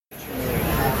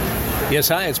Yes,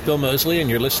 hi, it's Bill Moseley, and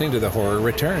you're listening to The Horror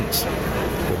Returns.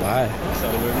 Goodbye.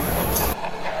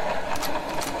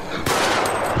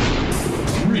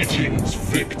 Greetings,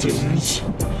 victims.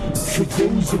 For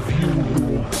those of you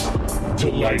who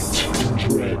delight in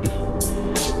dread,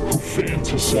 who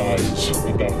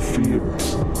fantasize about fear,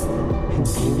 who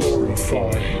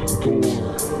glorify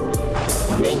gore,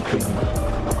 welcome.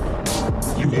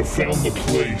 You have found the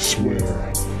place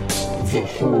where the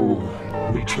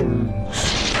horror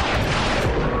returns.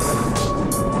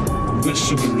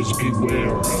 Listeners,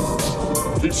 beware.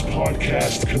 This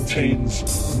podcast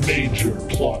contains major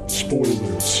plot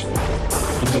spoilers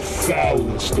and the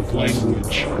foulest of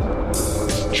language.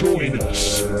 Join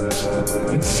us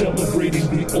in celebrating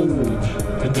the old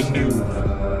and the new,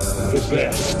 the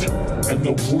best and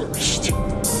the worst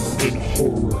in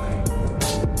horror.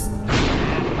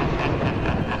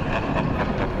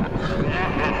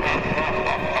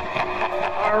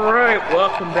 All right,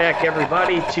 welcome back,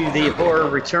 everybody, to the Horror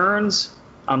Returns.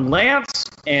 I'm Lance,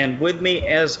 and with me,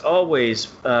 as always,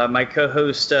 my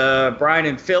co-host Brian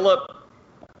and Philip.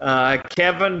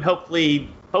 Kevin, hopefully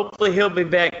he'll be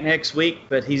back next week,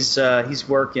 but he's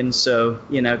working, so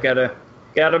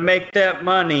gotta make that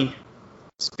money.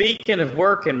 Speaking of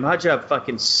working, my job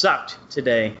fucking sucked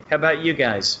today. How about you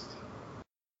guys?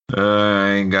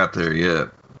 I ain't got there yet.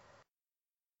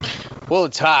 Well,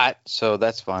 it's hot, so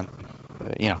that's fun.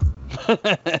 Yeah,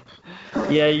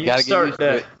 you start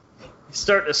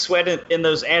to sweat in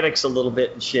those attics a little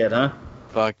bit and shit, huh?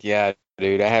 Fuck yeah,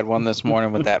 dude. I had one this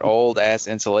morning with that old ass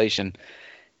insulation.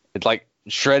 It's like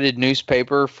shredded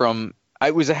newspaper from.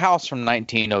 It was a house from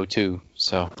 1902.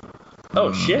 So.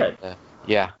 Oh shit.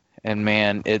 Yeah, and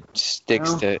man, it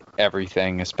sticks to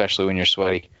everything, especially when you're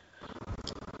sweaty.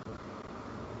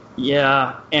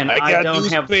 Yeah, and I don't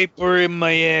have newspaper in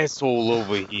my asshole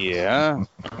over here.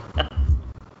 Huh?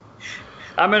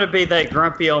 I'm going to be that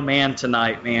grumpy old man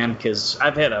tonight, man, because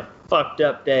I've had a fucked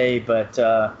up day, but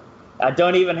I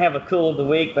don't even have a cool of the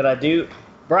week, but I do.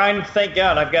 Brian, thank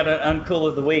God I've got an uncool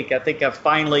of the week. I think I've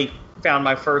finally found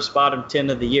my first bottom 10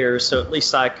 of the year, so at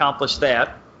least I accomplished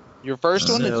that. Your first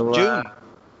one is June.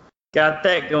 Got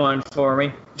that going for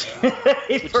me.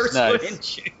 First nice. one in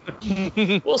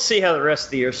June. We'll see how the rest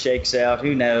of the year shakes out.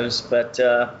 Who knows? But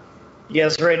you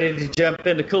guys ready to jump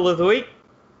into cool of the week?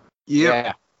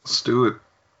 Yeah. Let's do it.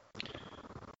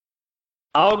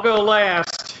 I'll go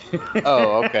last.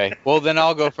 Oh, okay. Well, then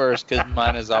I'll go first because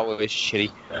mine is always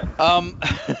shitty.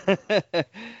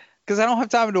 Because I don't have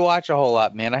time to watch a whole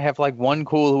lot, man. I have like one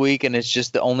cool of the week, and it's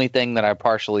just the only thing that I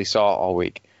partially saw all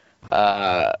week.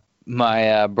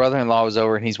 My brother-in-law was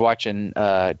over, and he's watching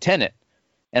Tenet,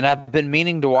 and I've been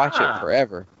meaning to watch it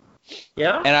forever.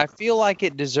 Yeah. And I feel like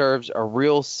it deserves a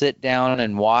real sit down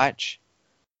and watch.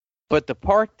 But the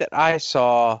part that I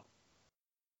saw,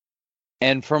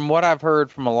 and from what I've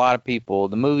heard from a lot of people,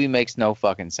 the movie makes no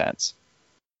fucking sense.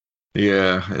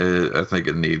 Yeah, I think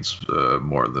it needs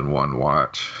more than one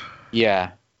watch.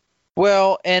 Yeah.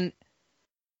 Well, and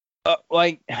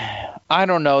like, I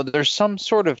don't know, there's some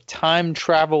sort of time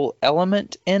travel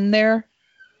element in there,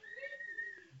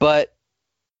 but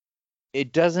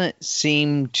it doesn't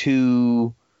seem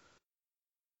to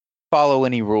follow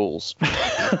any rules.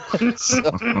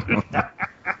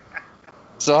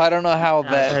 So I don't know how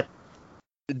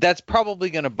that's probably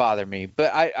going to bother me,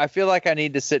 but I feel like I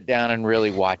need to sit down and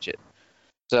really watch it.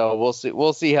 So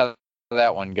we'll see how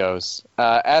that one goes.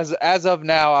 As of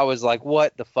now, I was like,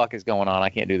 what the fuck is going on? I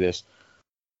can't do this.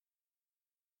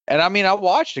 And I mean, I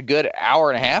watched a good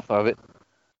hour and a half of it.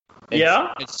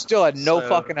 It still had no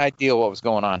fucking idea what was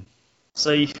going on.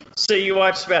 So you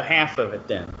watched about half of it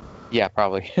then? Yeah,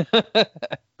 probably.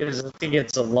 Because I think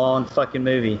it's a long fucking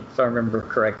movie, if I remember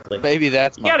correctly. Maybe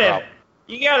that's my problem.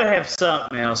 You gotta have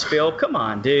something else, Phil. Come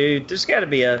on, dude. There's gotta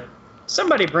be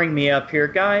somebody bring me up here,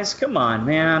 guys. Come on,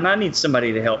 man. I need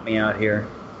somebody to help me out here.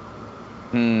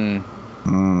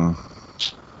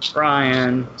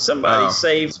 Brian, somebody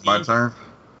save me. My turn?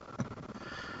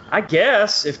 I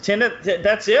guess. If Tenet,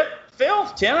 that's it? Phil,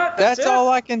 Tenet, that's it? All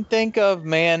I can think of,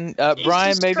 man.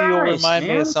 Brian, maybe you'll remind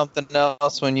me of something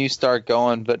else when you start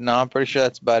going, but no, I'm pretty sure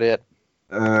that's about it.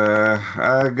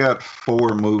 I got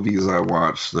 4 movies I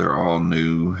watched. They're all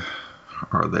new.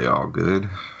 Are they all good?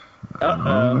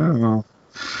 Uh-oh.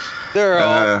 They're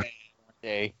all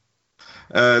okay.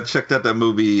 Checked out that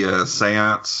movie,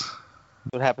 Seance.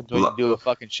 What happens when you do a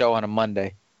fucking show on a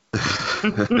Monday?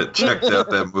 Checked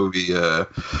out that movie.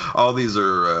 All these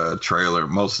are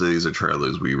most of these are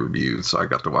trailers we reviewed, so I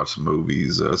got to watch the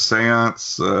movies.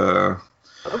 Seance.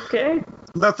 Okay.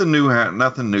 Nothing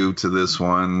new to this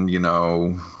one, you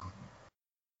know.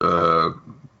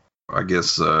 I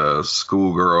guess,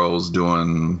 schoolgirls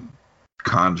doing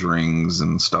conjurings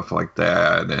and stuff like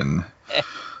that. And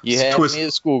you had me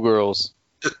at schoolgirls.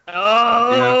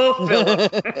 Oh,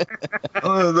 Philip.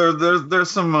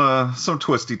 There's some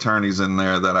twisty turnies in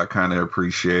there that I kind of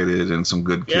appreciated, and some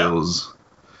good kills.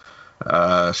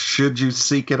 Should you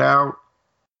seek it out?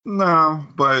 No,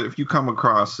 but if you come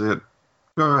across it,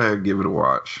 go ahead, give it a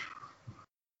watch.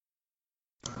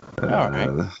 All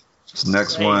right.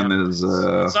 Next one is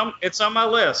it's on my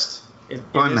list.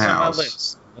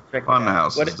 Funhouse.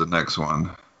 Funhouse is the next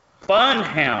one.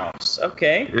 Funhouse.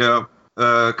 Okay. Yep.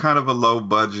 Kind of a low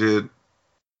budget.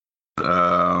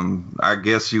 I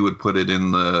guess you would put it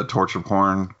in the torture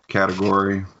porn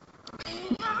category.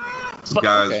 This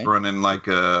guy's running like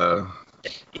a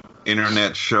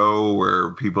internet show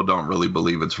where people don't really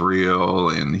believe it's real,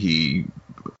 and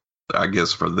I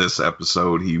guess for this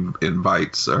episode,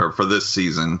 for this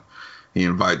season, he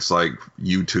invites like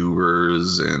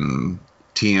YouTubers and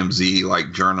TMZ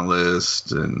like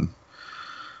journalists, and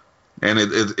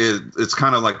it's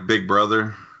kind of like Big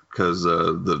Brother, because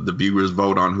the viewers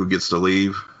vote on who gets to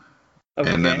leave,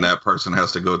 and then that person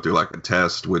has to go through like a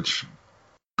test, which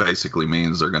basically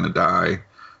means they're gonna die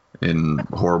in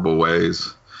horrible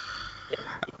ways.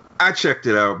 I checked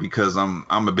it out because I'm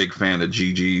a big fan of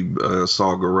Gigi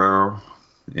Saul Guerrero,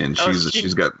 and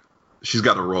she's got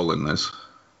a role in this.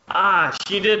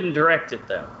 She didn't direct it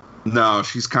though. No,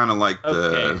 she's kind of like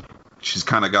she's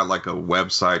kind of got like a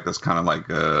website that's kind of like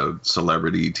a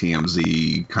celebrity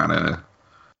TMZ kind of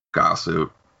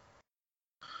gossip.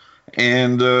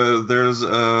 And there's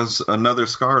another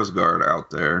Skarsgård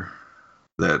out there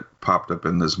that popped up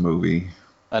in this movie.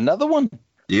 Another one?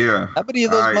 Yeah. How many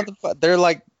of those motherfuckers? They're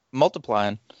like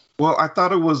multiplying. Well, I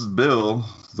thought it was Bill,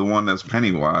 the one that's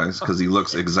Pennywise, because he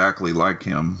looks exactly like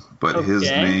him. But his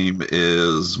name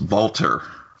is Walter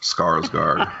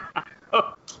Skarsgård.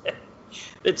 Okay.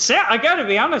 I got to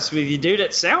be honest with you, dude.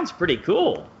 It sounds pretty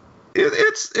cool.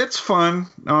 It's fun.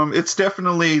 It's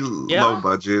definitely low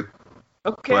budget.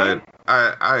 Okay. But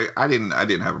I didn't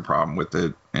have a problem with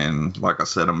it, and like I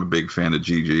said, I'm a big fan of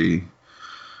Gigi.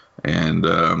 And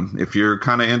if you're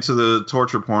kind of into the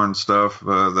torture porn stuff,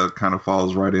 that kind of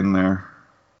falls right in there.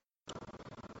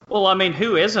 Well, I mean,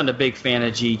 who isn't a big fan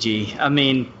of Gigi? I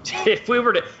mean, if we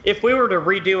were to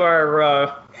redo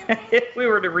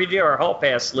our hall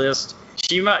pass list,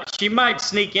 she might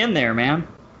sneak in there, man.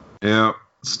 Yeah,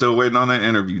 still waiting on that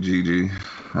interview, Gigi.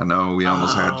 I know we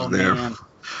almost had you there. Man.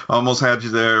 Almost had you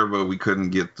there, but we couldn't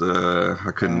get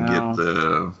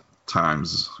the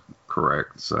times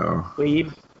correct. So we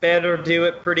better do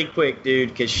it pretty quick, dude,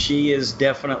 because she is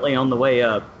definitely on the way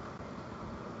up.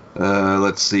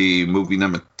 Let's see. Movie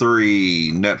number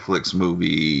 3, Netflix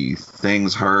movie,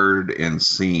 Things Heard and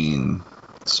Seen,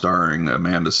 starring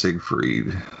Amanda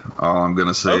Seyfried. All I'm going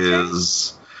to say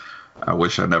is I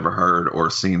wish I never heard or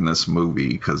seen this movie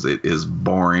because it is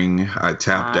boring. I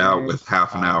tapped out with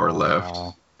half an hour left.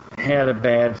 Had a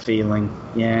bad feeling.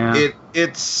 Yeah.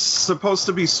 It's supposed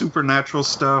to be supernatural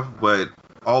stuff, but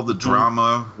all the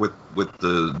drama with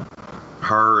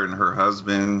her and her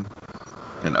husband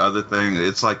and other things,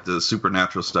 it's like the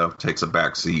supernatural stuff takes a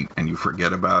back seat and you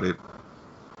forget about it.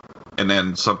 And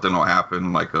then something will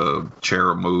happen, like a chair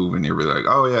will move, and you'll be like,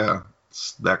 oh yeah,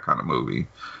 it's that kind of movie.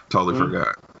 Totally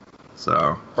forgot.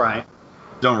 So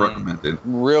don't recommend it.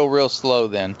 Real slow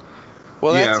then.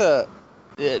 Well, that's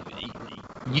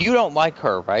you don't like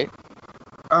her, right?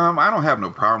 I don't have no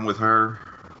problem with her,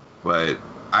 but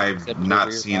I've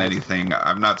not seen anything.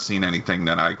 I've not seen anything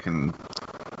that I can.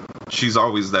 She's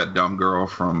always that dumb girl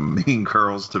from Mean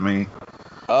Girls to me.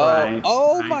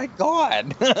 My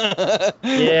God.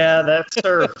 Yeah, that's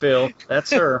her, Phil.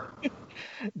 That's her.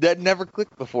 That never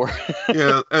clicked before.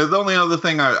 Yeah, the only other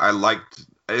thing I liked,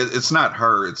 it's not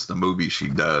her, it's the movie she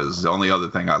does. The only other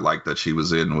thing I liked that she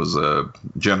was in was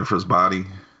Jennifer's Body.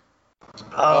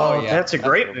 Oh, yeah. That's a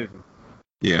great movie.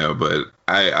 Yeah, but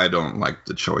I don't like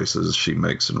the choices she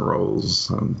makes in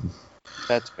roles.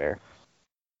 That's fair.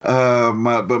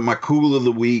 My cool of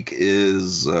the week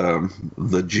is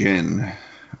the Djinn.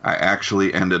 I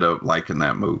actually ended up liking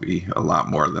that movie a lot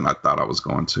more than I thought I was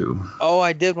going to. Oh,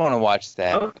 I did want to watch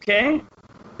that. Okay.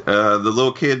 The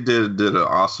little kid did an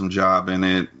awesome job in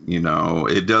it. You know,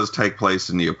 it does take place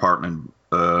in the apartment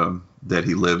that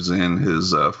he lives in.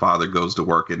 His father goes to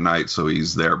work at night, so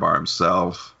he's there by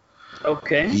himself.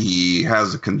 Okay. He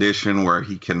has a condition where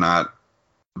he cannot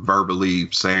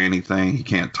verbally say anything. He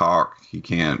can't talk.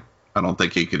 I don't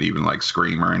think he could even like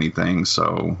scream or anything.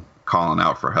 So calling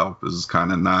out for help is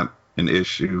kind of not an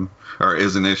issue, or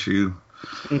is an issue.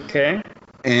 Okay.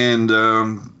 And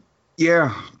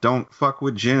don't fuck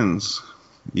with djinns.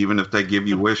 Even if they give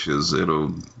you wishes,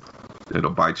 it'll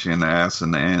bite you in the ass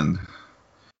in the end.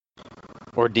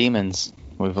 Or demons.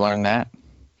 We've learned that.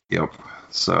 Yep.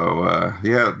 So,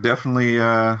 yeah, definitely,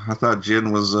 I thought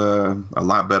Djinn was a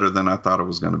lot better than I thought it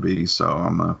was going to be, so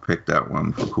I'm going to pick that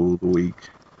one for Cool of the Week.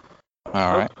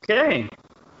 All right. Okay.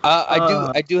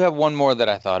 I do have one more that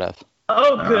I thought of.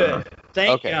 Oh, good.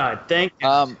 Thank God. Thank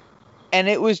God. And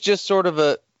it was just sort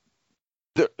of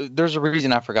there's a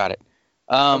reason I forgot it.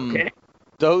 Okay.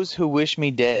 Those Who Wish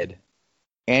Me Dead.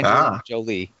 Angelina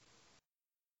Jolie.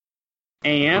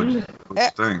 And? What do you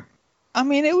think? I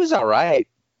mean, it was all right.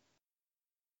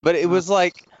 But it was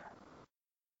like,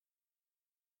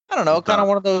 I don't know, kind of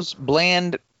one of those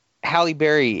bland Halle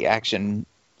Berry action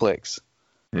flicks.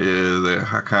 Yeah,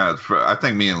 I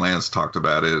think me and Lance talked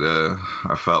about it.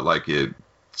 I felt like it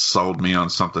sold me on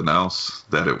something else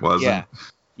that it wasn't.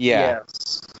 Yeah.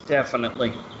 Yes,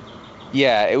 definitely.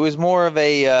 Yeah, it was more of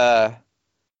a,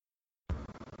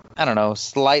 I don't know,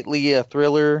 slightly a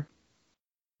thriller.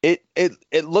 It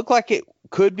looked like it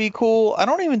could be cool. I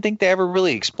don't even think they ever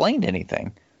really explained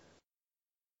anything.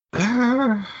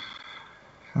 I'm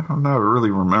not really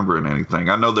remembering anything.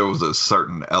 I know there was a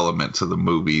certain element to the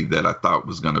movie that I thought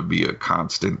was going to be a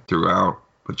constant throughout,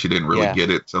 but you didn't really get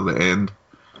it till the end.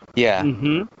 Yeah.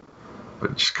 Mm-hmm.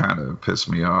 Which kind of pissed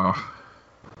me off.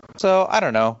 So, I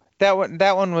don't know. That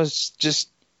one was just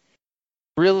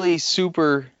really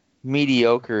super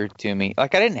mediocre to me.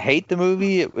 Like, I didn't hate the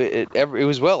movie. It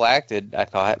was well acted, I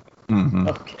thought. Mm-hmm.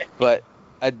 Okay. But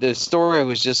the story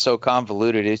was just so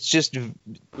convoluted. It's just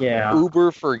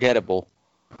uber forgettable.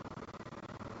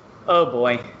 Oh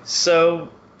boy. So,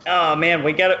 oh man,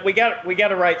 we got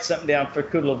to write something down for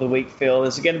Cool of the Week, Phil.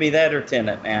 Is it going to be that or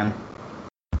Tenet, man?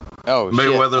 Oh,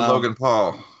 Mayweather, shit. Logan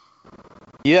Paul.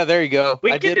 Yeah, there you go.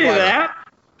 We could do that.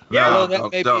 Yeah, No,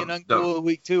 that may be an uncool of the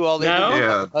week too. All they do is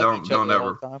Yeah, hug each other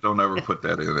all the time. don't ever put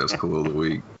that in as Cool of the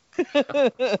Week.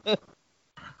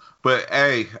 But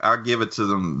hey, I give it to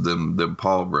them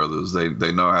Paul brothers.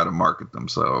 They know how to market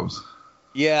themselves.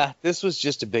 Yeah, this was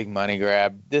just a big money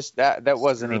grab. That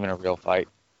wasn't even a real fight.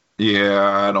 Yeah,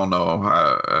 I don't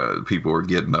know. People were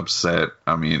getting upset.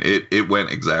 I mean, it went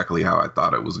exactly how I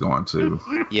thought it was going to.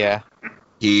 Yeah.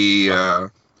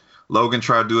 Logan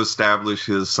tried to establish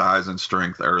his size and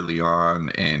strength early on,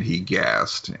 and he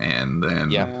gassed. And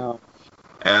then,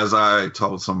 as I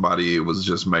told somebody, it was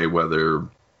just Mayweather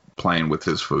playing with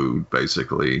his food,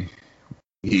 basically.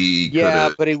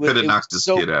 But it was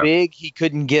so big he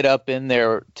couldn't get up in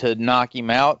there to knock him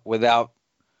out without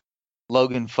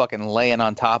Logan fucking laying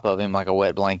on top of him like a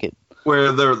wet blanket.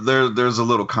 Where there's a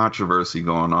little controversy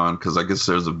going on, because I guess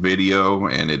there's a video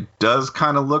and it does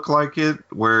kind of look like it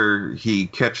where he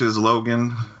catches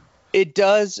Logan. It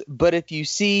does, but if you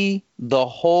see the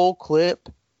whole clip,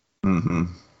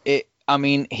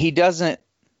 he doesn't.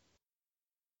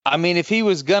 I mean, if he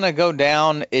was gonna go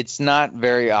down, it's not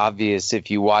very obvious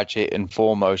if you watch it in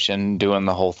full motion doing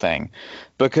the whole thing,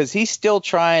 because he's still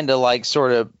trying to like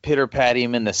sort of pitter pat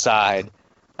him in the side.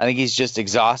 I think he's just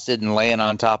exhausted and laying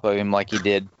on top of him like he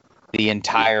did the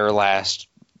entire last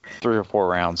 3 or 4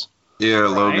 rounds. Yeah,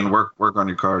 Logan, work on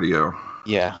your cardio.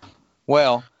 Yeah.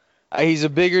 Well, he's a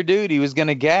bigger dude. He was going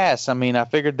to gas. I mean, I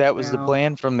figured that was the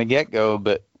plan from the get-go,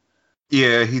 but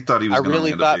yeah, he thought he was. I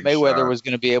really thought Mayweather was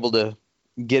going to be able to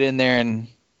get in there and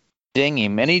ding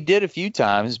him, and he did a few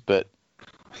times, but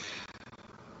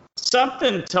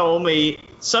Something tells me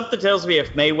if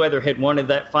Mayweather had wanted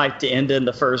that fight to end in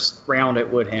the first round, it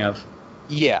would have.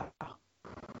 Yeah.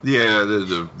 Yeah,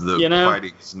 the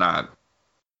fighting's not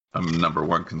a number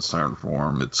one concern for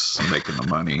him. It's making the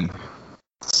money.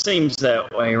 Seems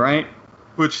that way, right?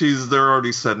 Which they're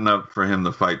already setting up for him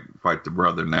to fight the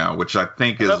brother now, which I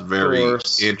think is very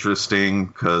interesting,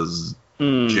 because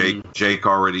Jake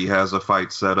already has a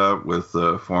fight set up with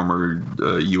former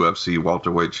UFC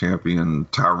welterweight champion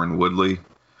Tyron Woodley.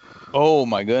 Oh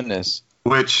my goodness!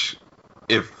 Which,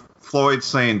 if Floyd's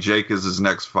saying Jake is his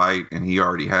next fight and he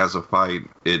already has a fight,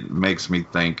 it makes me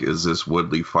think, is this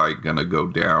Woodley fight gonna go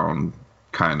down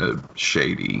kind of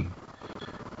shady?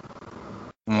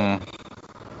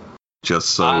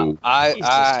 Just so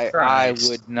I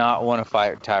would not want to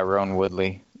fight Tyrone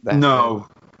Woodley. No.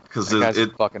 Because it's a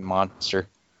fucking monster.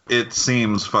 It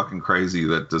seems fucking crazy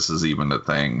that this is even a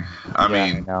thing. I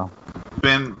mean,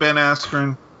 Ben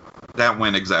Askren, that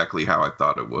went exactly how I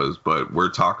thought it was, but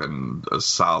we're talking a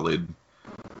solid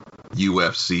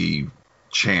UFC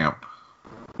champ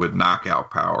with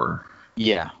knockout power.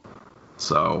 Yeah.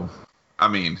 So, I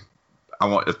mean,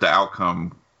 if the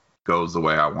outcome goes the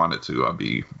way I want it to, I'll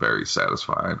be very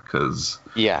satisfied, because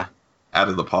out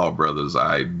of the Paul brothers,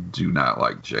 I do not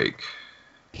like Jake.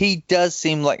 He does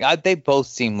seem like they both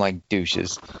seem like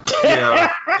douches.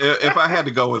 Yeah, if I had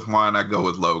to go with one, I'd go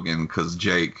with Logan because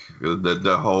Jake,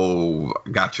 the whole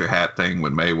got your hat thing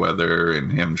with Mayweather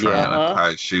and him trying to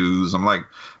tie his shoes. I'm like,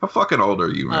 how fucking old are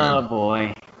you, man? Oh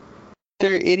boy,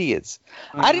 they're idiots.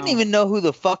 I didn't even know who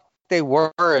the fuck they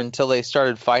were until they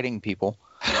started fighting people.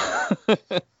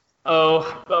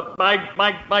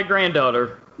 My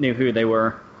granddaughter knew who they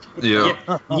were. Yeah.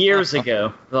 Years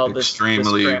ago.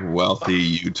 Extremely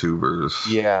wealthy YouTubers.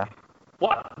 Yeah.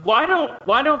 Why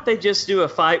don't they just do a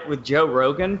fight with Joe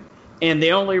Rogan, and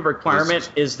the only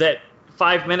requirement is that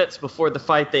 5 minutes before the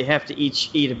fight they have to each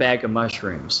eat a bag of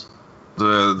mushrooms.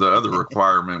 The other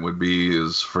requirement would be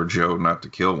is for Joe not to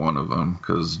kill one of them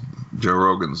because Joe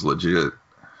Rogan's legit.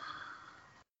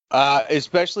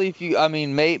 Especially if you,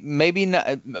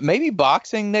 maybe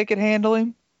boxing they could handle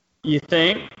him. You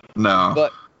think? No.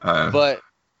 But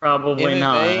probably MMA,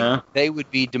 not. Huh? They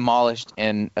would be demolished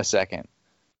in a second.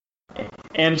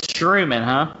 And Strowman,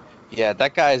 huh? Yeah,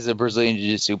 that guy is a Brazilian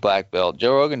Jiu-Jitsu black belt.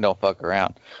 Joe Rogan don't fuck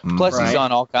around. Plus, he's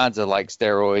on all kinds of like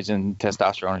steroids and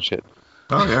testosterone and shit.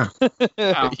 Oh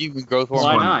yeah. Human growth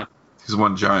hormone. Why not? He's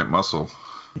one giant muscle.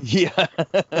 Yeah.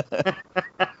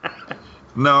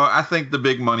 No, I think the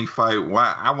big money fight.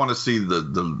 I want to see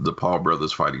the Paul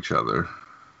brothers fight each other.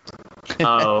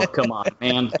 Oh, come on,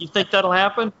 man. You think that'll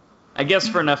happen? I guess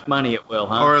for enough money it will,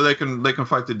 huh? Or they can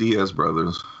fight the Diaz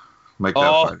brothers. Make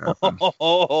that fight happen.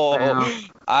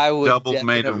 I would Double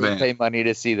main definitely event. pay money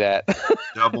to see that.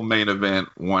 Double main event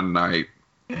one night.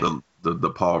 The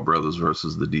Paul brothers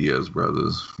versus the Diaz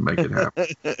brothers. Make it happen.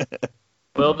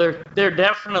 Well, they're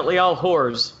definitely all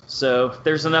whores, so if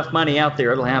there's enough money out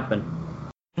there, it'll happen.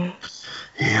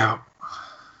 Yeah.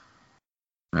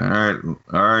 All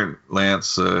right,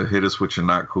 Lance, hit us with your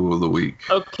not cool of the week.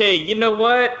 Okay, you know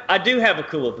what? I do have a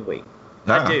cool of the week.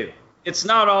 I do. It's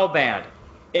not all bad,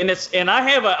 and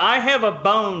I have a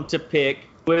bone to pick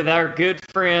with our good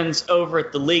friends over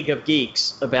at the League of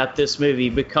Geeks about this movie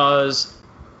because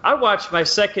I watched my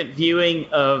second viewing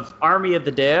of Army of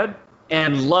the Dead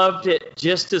and loved it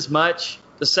just as much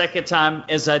the second time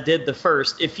as I did the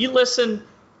first. If you listen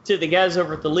to the guys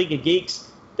over at the League of Geeks,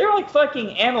 they're like fucking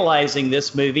analyzing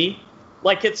this movie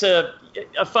like it's a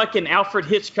fucking Alfred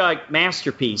Hitchcock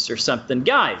masterpiece or something.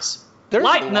 Guys, there's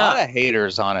lighten a lot up. of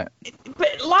haters on it.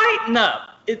 But lighten up.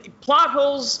 Plot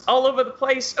holes all over the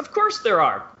place? Of course there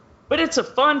are. But it's a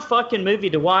fun fucking movie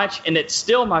to watch, and it's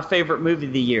still my favorite movie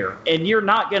of the year. And you're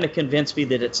not going to convince me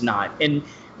that it's not. And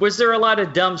was there a lot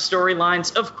of dumb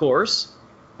storylines? Of course.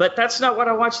 But that's not what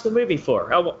I watched the movie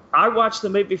for. I watched the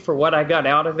movie for what I got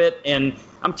out of it. And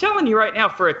I'm telling you right now,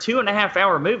 for a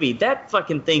 2.5-hour movie, that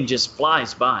fucking thing just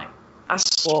flies by. I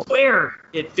swear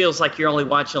it feels like you're only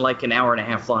watching like an hour and a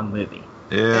half long movie.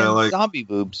 Yeah, and like zombie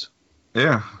boobs.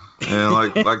 Yeah, and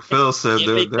like Phil said,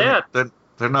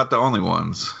 they're not the only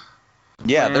ones.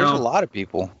 Yeah, there's a lot of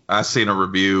people. I seen a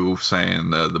review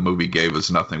saying the movie gave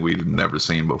us nothing we'd never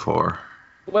seen before.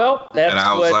 Well, that's and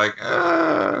I was like,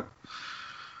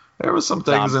 there was some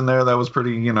things in there that was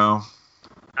pretty, I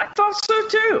thought so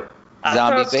too.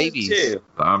 Zombie babies.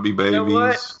 Zombie babies. You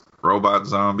know robot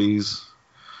zombies.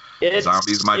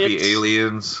 Zombies might be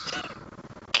aliens.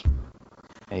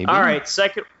 Maybe. All right,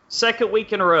 second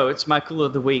week in a row, it's my cool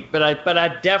of the week. But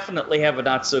I definitely have a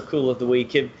not so cool of the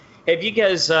week. Have you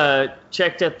guys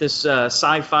checked out this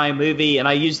sci-fi movie? And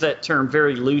I use that term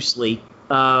very loosely.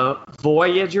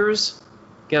 Voyagers.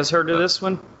 You guys heard of this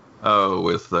one? Oh,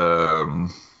 with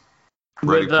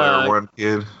Ready Player One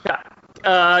kid.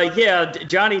 Yeah,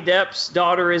 Johnny Depp's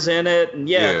daughter is in it, and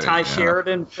Ty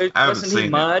Sheridan. Wasn't he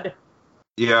Mud?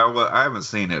 Yeah, well, I haven't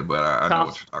seen it, but I know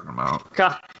what you're talking about.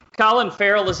 Colin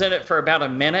Farrell is in it for about a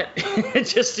minute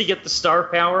just to get the star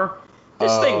power.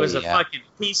 This thing was a fucking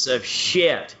piece of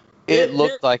shit. It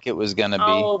looked like it was going to be.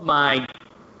 Oh, my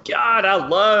God. I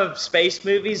love space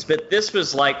movies, but this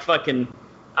was like fucking...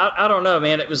 I don't know,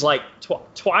 man. It was like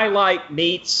Twilight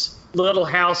meets Little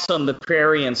House on the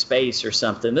Prairie in space or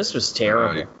something. This was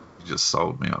terrible. You just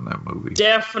sold me on that movie.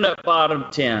 Definite bottom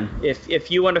 10.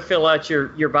 If you want to fill out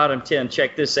your bottom 10,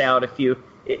 check this out. If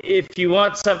you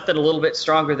want something a little bit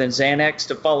stronger than Xanax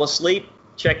to fall asleep,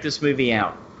 check this movie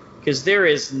out. Because there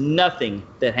is nothing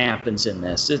that happens in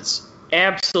this. It's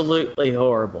absolutely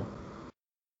horrible.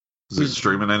 Is it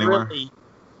streaming anywhere?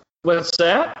 What's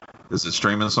that? Is it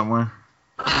streaming somewhere?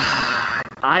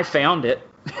 I found it.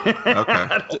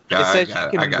 Okay. It says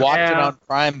you can watch it on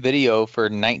Prime Video for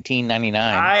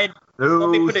 $19.99. Let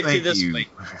me put it to you this way.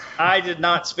 I did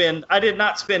not spend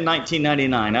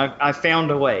 $19.99. I found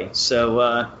a way.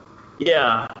 So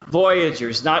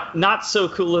Voyagers, not so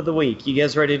cool of the week. You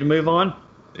guys ready to move on?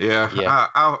 Yeah.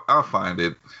 I'll find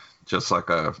it, just like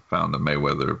I found the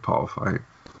Mayweather-Paul fight.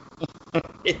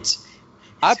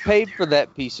 I paid for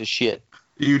that piece of shit.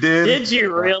 You did? Did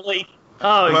you really?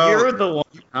 Oh, well, you're the one,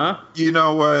 huh? You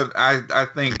know what? I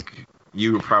think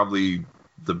you were probably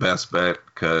the best bet,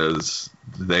 because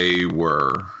they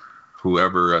were,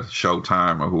 whoever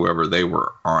Showtime or whoever, they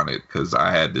were on it, because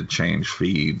I had to change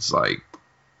feeds like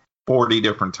 40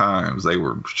 different times. They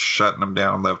were shutting them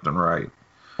down left and right.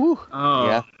 Whew. Oh,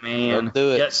 yeah. man. Don't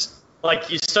do it. Yes.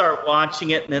 Like you start watching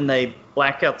it and then they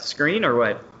black out the screen, or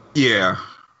what? Yeah,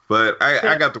 but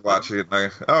I got to watch it.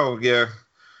 Oh, yeah.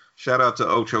 Shout out to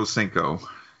Ocho Cinco.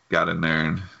 Got in there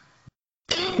and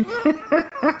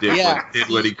did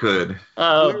what he could.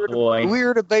 Oh, boy. We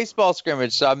were at a baseball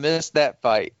scrimmage, so I missed that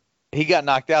fight. He got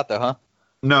knocked out, though, huh?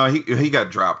 No, he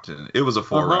got dropped in. It was a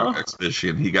 4-round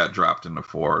exhibition. He got dropped in the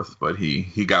 4th, but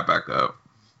he got back up.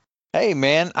 Hey,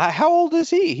 man, how old is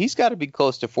he? He's got to be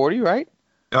close to 40, right?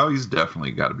 Oh, he's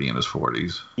definitely got to be in his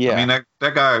 40s. Yeah. I mean,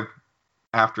 that guy,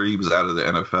 after he was out of the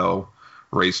NFL,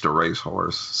 raced a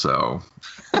racehorse. So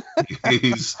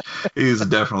he's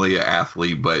definitely an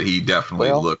athlete, but he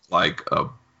definitely looked like a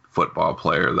football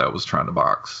player that was trying to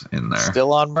box in there.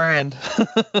 Still on brand.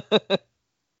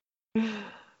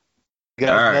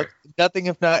 Nothing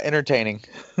if not entertaining.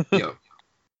 Yep.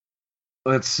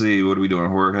 Let's see. What are we doing?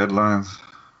 Horror headlines?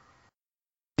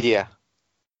 Yeah.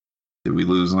 Did we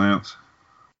lose Lance?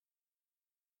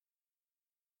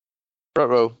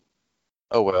 Oh,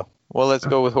 well. Well, let's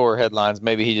go with horror headlines.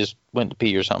 Maybe he just went to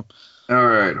pee or something. All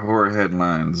right, horror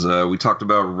headlines. We talked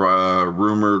about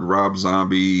rumored Rob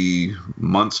Zombie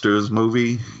Monsters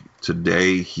movie.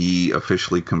 Today, he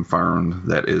officially confirmed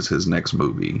that is his next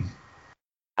movie.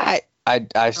 I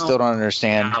still don't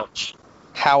understand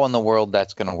how in the world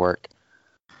that's going to work.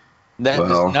 That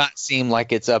does not seem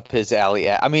like it's up his alley.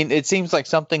 I mean, it seems like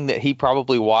something that he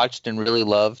probably watched and really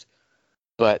loved,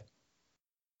 but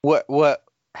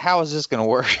how is this going to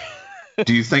work?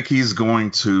 Do you think he's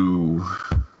going to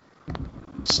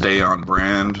stay on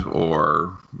brand,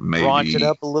 or maybe launch it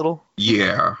up a little?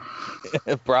 Yeah.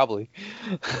 Probably.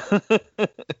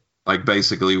 Like,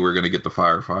 basically, we're going to get the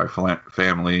Firefly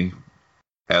family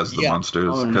as the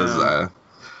monsters, because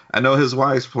I know his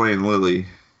wife's playing Lily.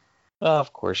 Oh,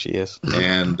 of course she is.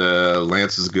 And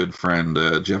Lance's good friend,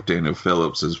 Jeff Daniel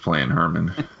Phillips, is playing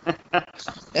Herman.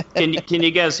 Can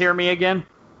you guys hear me again?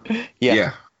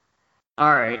 Yeah.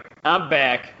 All right, I'm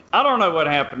back. I don't know what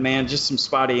happened, man. Just some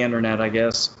spotty internet, I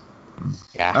guess.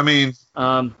 Yeah. I mean,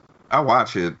 I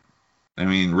watch it. I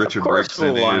mean, Richard Brett's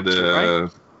in it. Right?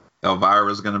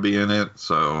 Elvira's going to be in it,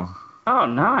 so. Oh,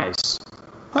 nice.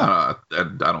 I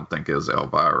don't think it's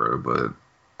Elvira, but.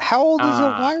 How old is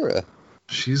Elvira?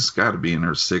 She's got to be in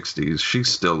her 60s. She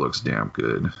still looks damn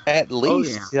good. At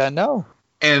least, I know.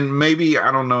 And maybe,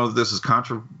 I don't know if this is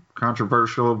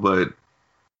controversial, but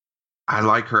I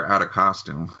like her out of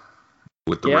costume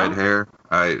with the red hair.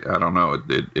 I don't know.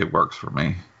 It works for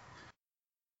me.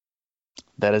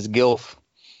 That is GILF.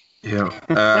 Yeah.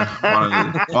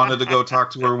 Wanted to go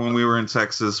talk to her when we were in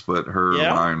Texas, but her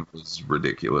line was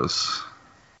ridiculous.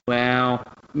 Well,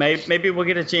 maybe we'll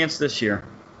get a chance this year.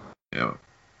 Yeah.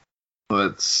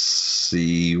 Let's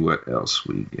see what else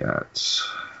we got.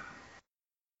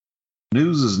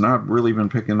 News has not really been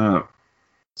picking up.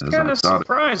 It's kind of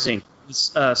surprising.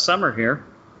 It's summer here.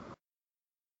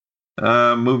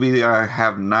 Movie I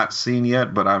have not seen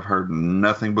yet, but I've heard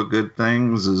nothing but good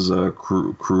things, is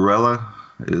Cruella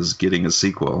is getting a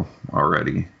sequel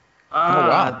already. Oh,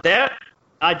 wow.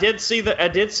 I did see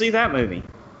that movie.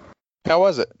 How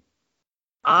was it?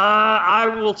 I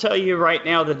will tell you right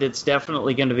now that it's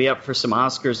definitely going to be up for some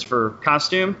Oscars for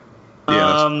costume.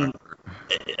 Yeah,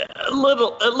 a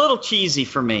little cheesy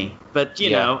for me, but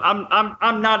you know,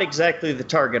 I'm not exactly the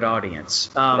target audience.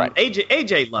 Right.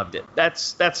 AJ loved it.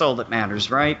 That's all that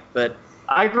matters, right? But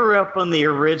I grew up on the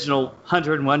original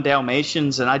 101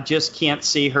 Dalmatians, and I just can't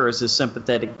see her as a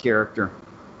sympathetic character.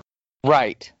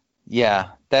 Right. Yeah.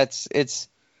 I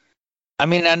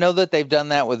mean, I know that they've done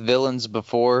that with villains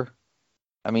before.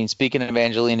 I mean, speaking of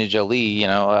Angelina Jolie, you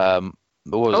know,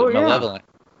 what was it? Malevolent.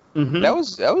 Mm-hmm. That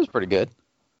was pretty good.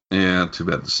 Yeah, too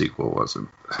bad the sequel wasn't.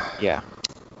 Yeah.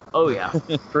 Oh yeah,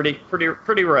 pretty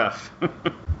rough.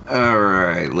 All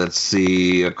right, let's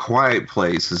see. A Quiet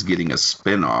Place is getting a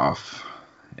spin-off,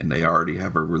 and they already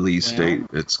have a release date.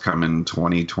 It's coming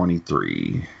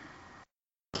 2023.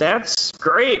 That's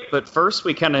great, but first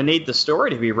we kind of need the story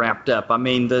to be wrapped up. I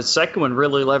mean, the second one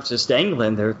really left us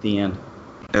dangling there at the end.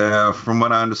 From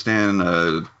what I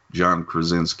understand, John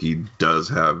Krasinski does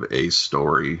have a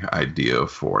story idea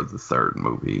for the third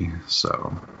movie.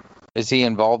 So, is he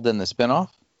involved in the spinoff?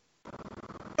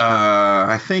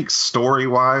 I think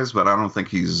story-wise, but I don't think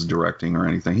he's directing or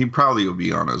anything. He probably will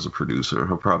be on as a producer.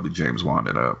 He'll probably James Wan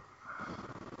it up.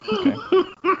 Okay.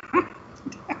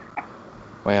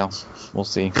 Well, we'll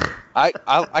see. I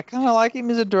kind of like him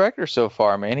as a director so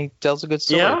far, man. He tells a good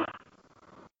story. Yeah.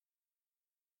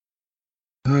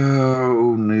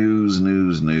 Oh, news.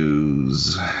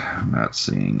 I'm not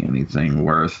seeing anything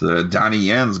worth. Donnie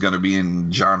Yen's going to be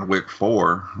in John Wick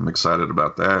 4. I'm excited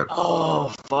about that. Oh,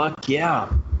 fuck yeah.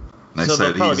 They So said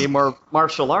there'll probably be more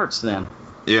martial arts then.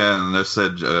 Yeah, and they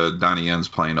said Donnie Yen's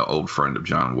playing an old friend of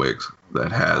John Wick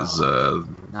that has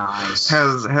Nice.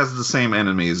 has the same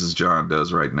enemies as John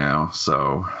does right now.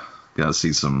 So, gonna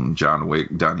see some John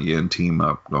Wick, Donnie Yen team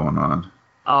up going on.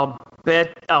 I'll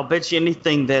bet you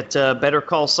anything that Better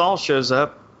Call Saul shows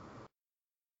up.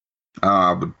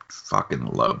 I would fucking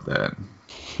love that.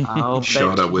 I'll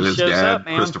Showed bet up with he his shows dad, up,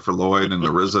 man. Christopher Lloyd, and the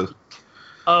RZA.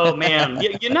 Oh man,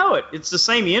 you know it. It's the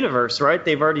same universe, right?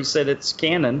 They've already said it's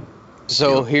canon.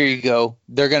 So here you go.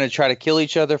 They're going to try to kill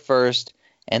each other first,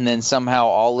 and then somehow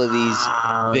all of these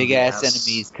big-ass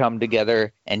enemies come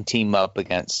together and team up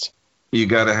against. You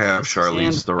gotta have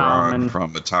Charlize Theron common.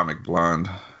 from Atomic Blonde.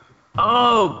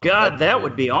 Oh god, that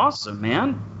would be awesome,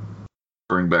 man.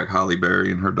 Bring back Halle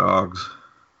Berry and her dogs.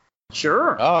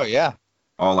 Sure. Oh, yeah.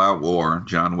 All Out War,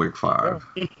 John Wick 5.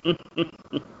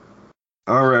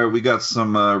 All right, we got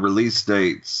some release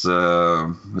dates.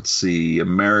 Let's see.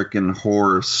 American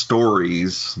Horror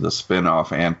Stories, the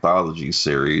spin-off anthology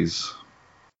series,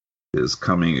 is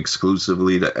coming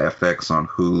exclusively to FX on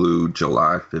Hulu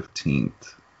July 15th.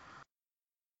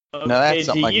 Okay, No, that's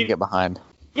something I can get behind.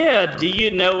 Yeah, do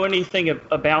you know anything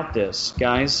about this,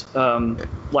 guys? Like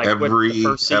what the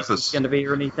first season's going to be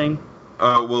or anything?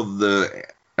 Well, the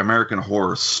American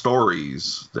Horror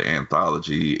Stories, the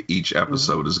anthology, each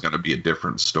episode is going to be a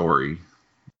different story.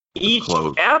 Each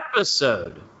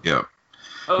episode? Yep.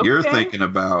 Okay. You're thinking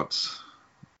about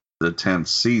the 10th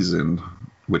season,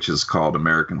 which is called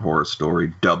American Horror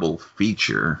Story Double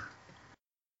Feature.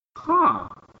 Huh.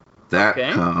 That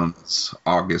comes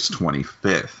August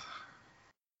 25th.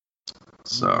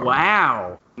 So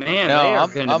wow. Man, No, they are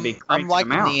going to be I'm cranking liking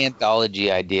them out. the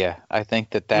anthology idea. I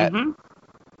think that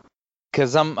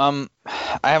because I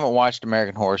haven't watched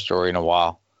American Horror Story in a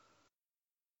while.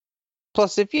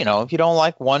 Plus, if you don't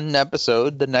like one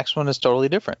episode, the next one is totally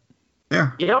different.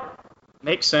 yeah. Yep.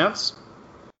 Makes sense.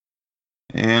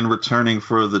 And returning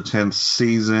for the 10th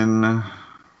season,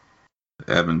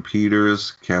 Evan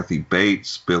Peters, Kathy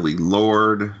Bates, Billy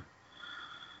Lord,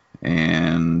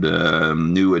 and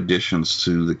new additions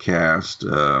to the cast.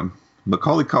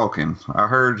 Macaulay Culkin. I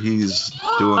heard he's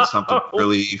doing something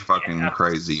really fucking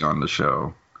crazy on the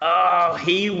show. Oh,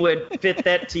 he would fit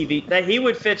that TV. He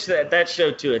would fit that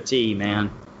show to a T,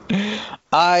 man.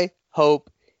 I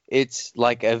hope it's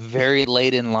like a very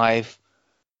late in life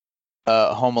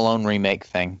Home Alone remake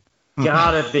thing.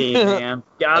 Gotta be, man.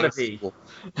 Gotta be.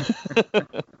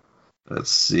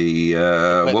 Let's see.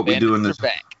 What we do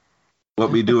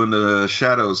in the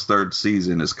Shadows third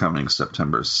season is coming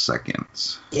September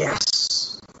 2nd.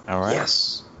 Yes. All right.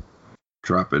 Yes.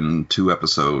 Dropping 2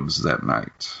 episodes that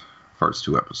night. First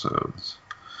 2 episodes.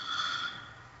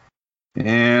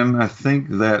 And I think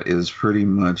that is pretty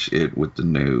much it with the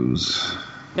news.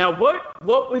 Now,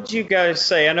 what would you guys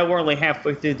say? I know we're only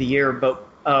halfway through the year, but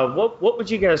what would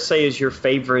you guys say is your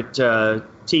favorite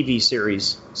TV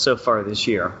series so far this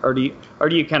year? Or do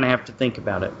you kind of have to think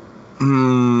about it?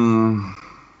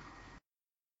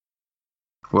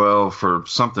 Well, for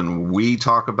something we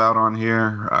talk about on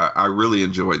here, I really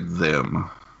enjoyed Them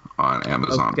on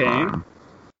Amazon Prime.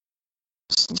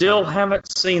 Still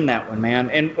haven't seen that one, man.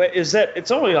 And is that?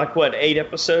 It's only like 8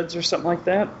 episodes or something like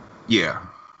that? Yeah.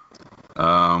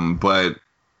 But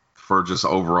for just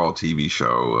overall TV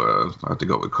show, I have to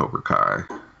go with Cobra Kai.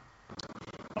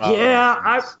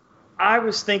 Yeah, I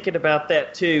was thinking about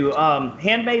that too.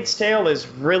 Handmaid's Tale is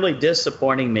really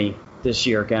disappointing me this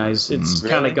year, guys. It's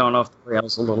kind of gone off the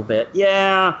rails a little bit.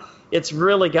 Yeah, it's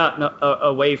really gotten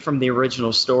away from the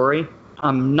original story.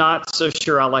 I'm not so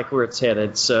sure I like where it's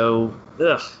headed, so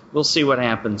we'll see what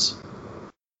happens.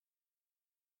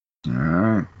 All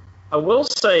right. I will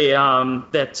say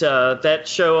that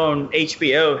show on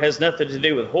HBO has nothing to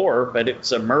do with horror, but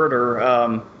it's a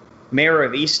murder. Mayor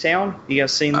of Easttown. You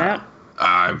guys seen that?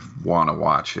 I want to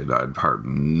watch it. I've heard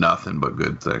nothing but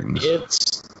good things.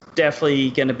 It's definitely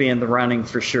going to be in the running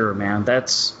for sure, man.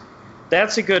 That's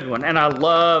a good one, and I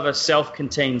love a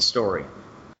self-contained story.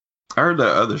 I heard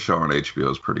that other show on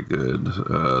HBO is pretty good.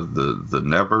 The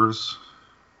Nevers.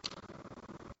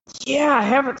 Yeah, I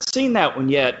haven't seen that one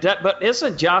yet. But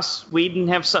isn't Joss Whedon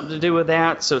have something to do with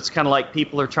that? So it's kind of like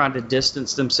people are trying to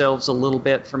distance themselves a little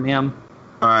bit from him.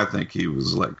 I think he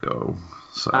was let go.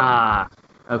 So.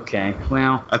 Okay.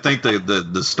 Well, I think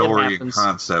the story and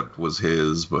concept was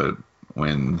his, but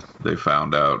when they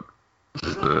found out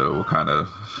what kind of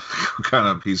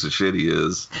piece of shit he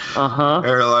is,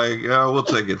 they're like, yeah, we'll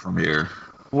take it from here.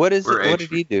 What did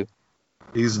he do?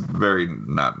 He's very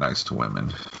not nice to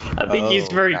women. I think he's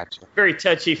very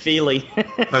touchy-feely.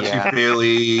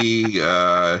 Touchy-feely.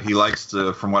 He likes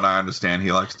to, from what I understand,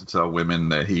 he likes to tell women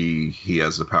that he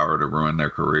has the power to ruin their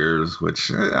careers, which,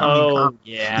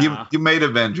 yeah. You made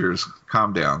Avengers.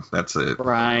 Calm down. That's it.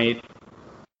 Right.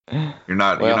 You're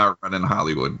not running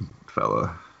Hollywood,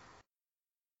 fella.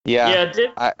 Yeah.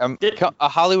 A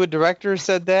Hollywood director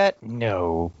said that?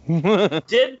 No.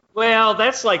 Well,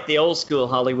 that's like the old school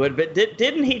Hollywood, but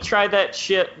didn't he try that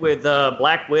shit with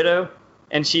Black Widow?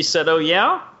 And she said, "Oh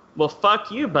yeah? Well,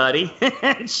 fuck you, buddy."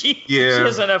 And she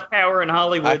has enough power in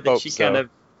Hollywood that she kind of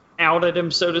outed him,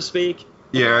 so to speak.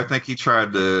 Yeah, I think he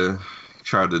tried to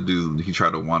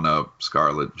one up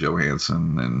Scarlett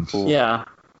Johansson and yeah.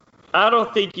 I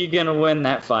don't think you're gonna win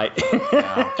that fight.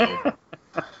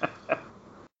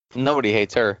 Nobody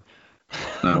hates her.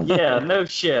 No. Yeah, no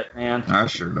shit, man. I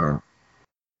sure don't.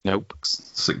 Nope.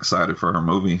 Excited for her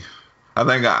movie. I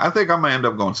think I'm gonna end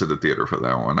up going to the theater for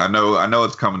that one. I know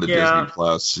it's coming to Disney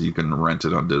Plus. You can rent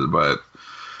it on Disney, but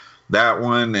that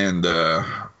one and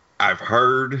I've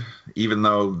heard, even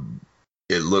though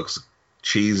it looks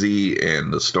cheesy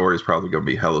and the story's probably gonna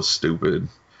be hella stupid,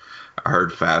 I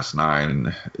heard Fast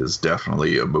 9 is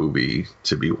definitely a movie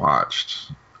to be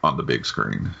watched on the big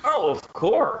screen. Oh, of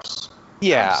course.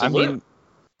 Yeah, Absolutely. I mean,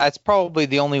 that's probably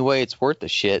the only way it's worth the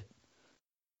shit.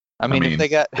 I mean, if they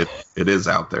got it is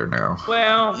out there now.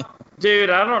 Well,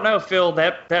 dude, I don't know, Phil.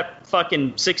 That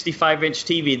fucking 65-inch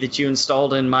TV that you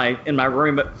installed in my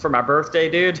room for my birthday,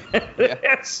 dude. Yeah.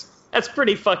 that's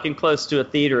pretty fucking close to a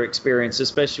theater experience,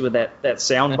 especially with that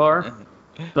sound bar.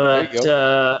 But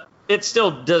it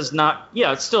still does not.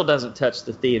 Yeah, it still doesn't touch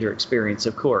the theater experience,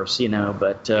 of course,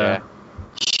 But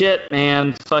shit,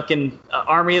 man, fucking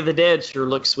Army of the Dead sure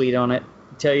looks sweet on it.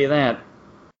 I'll tell you that.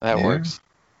 That works.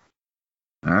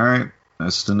 All right,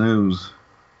 that's the news.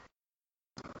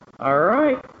 All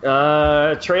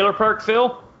right, Trailer Park,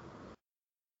 Phil.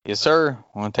 Yes, sir.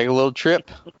 Want to take a little trip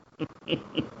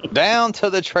down to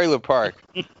the trailer park,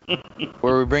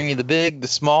 where we bring you the big, the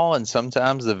small, and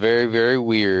sometimes the very, very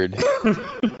weird.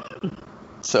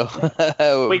 So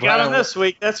we got them this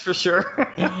week, that's for sure.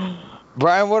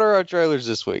 Brian, what are our trailers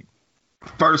this week?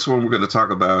 First one we're going to talk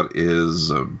about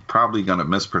is probably going to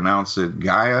mispronounce it,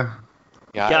 Gaia.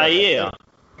 Gaia.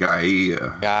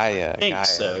 I think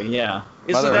so, yeah.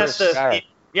 Mother Earth.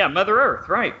 Mother Earth,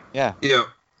 right. Yeah. Yeah.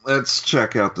 Let's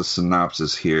check out the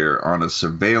synopsis here. On a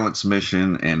surveillance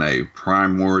mission in a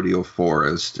primordial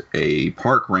forest, a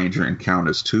park ranger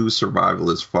encounters two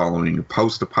survivalists following a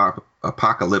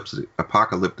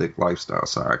post-apocalyptic lifestyle.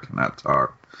 Sorry, I cannot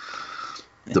talk.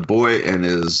 The boy and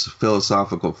his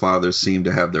philosophical father seem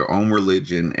to have their own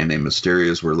religion and a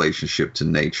mysterious relationship to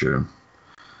nature.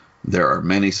 There are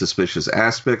many suspicious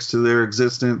aspects to their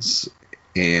existence,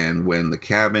 and when the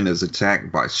cabin is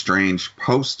attacked by strange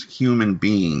post-human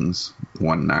beings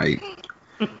one night,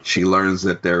 she learns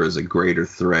that there is a greater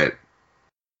threat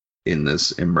in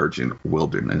this emergent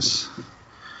wilderness.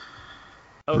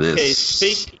 Okay,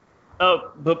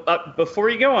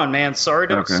 before you go on, man, sorry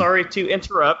to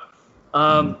interrupt.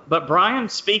 But Brian,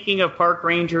 speaking of park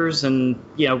rangers and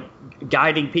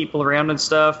guiding people around and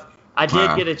stuff, I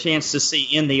did get a chance to see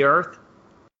In the Earth.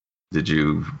 Did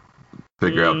you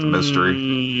figure out the mystery?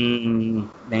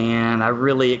 Man, I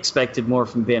really expected more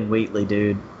from Ben Wheatley,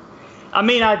 dude. I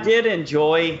mean, I did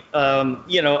enjoy,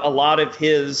 a lot of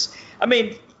his. I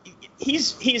mean,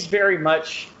 he's very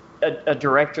much a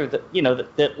director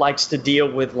that likes to deal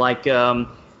with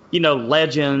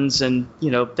legends and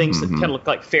things that kind of look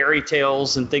like fairy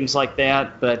tales and things like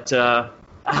that. But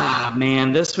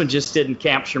man, this one just didn't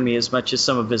capture me as much as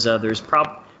some of his others.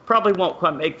 Probably won't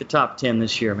quite make the top 10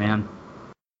 this year, man.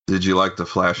 Did you like the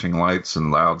flashing lights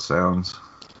and loud sounds?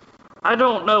 I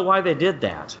don't know why they did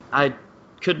that. I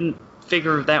couldn't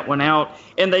figure that one out.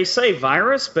 And they say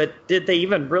virus, but did they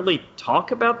even really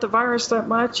talk about the virus that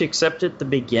much, except at the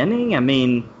beginning? I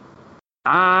mean,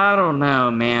 I don't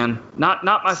know, man. Not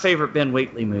my favorite Ben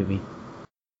Wheatley movie.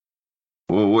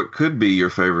 Well, what could be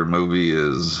your favorite movie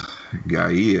is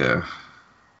Gaia.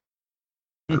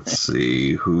 Let's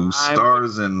see who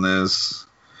stars in this.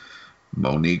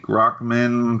 Monique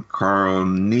Rockman, Carl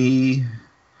Nee,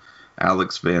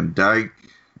 Alex Van Dyke,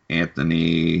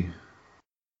 Anthony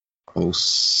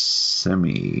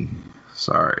Osemi.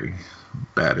 Sorry,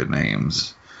 bad at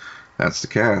names. That's the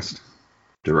cast.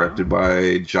 Directed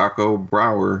by Jocko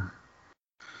Brauer.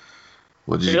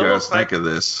 What did you guys think of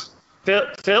this?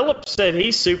 Philip said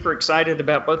he's super excited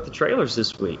about both the trailers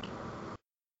this week.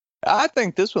 I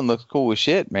think this one looks cool as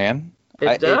shit, man.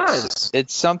 It does.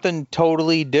 It's something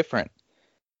totally different.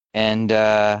 And,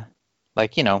 Earth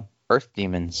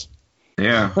demons.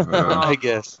 Yeah. I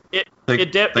guess.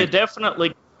 It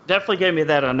definitely gave me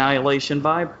that Annihilation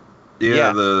vibe.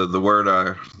 Yeah. The word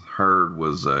I heard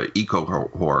was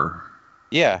eco-horror.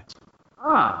 Yeah.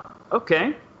 Ah,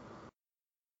 okay.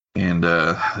 And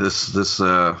this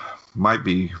might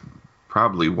be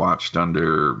probably watched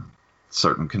under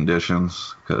certain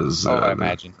conditions because I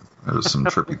imagine there's some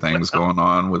trippy things going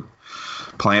on with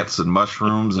plants and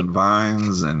mushrooms and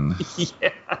vines and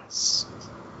yes,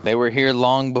 they were here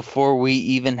long before we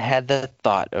even had the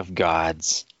thought of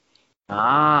gods.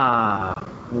 Ah,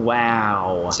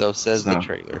 wow. So says the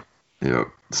trailer. Yep.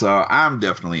 So I'm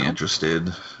definitely interested.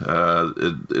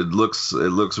 It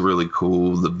looks really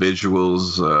cool. The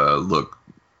visuals look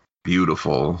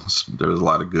beautiful. There's a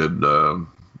lot of good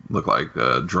look like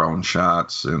drone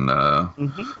shots, and a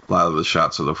lot of the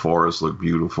shots of the forest look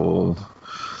beautiful.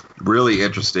 Really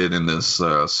interested in this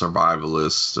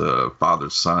survivalist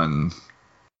father-son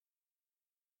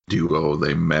duo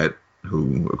they met,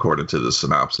 who, according to the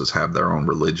synopsis, have their own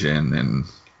religion, and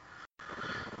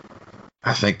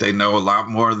I think they know a lot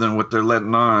more than what they're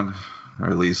letting on, or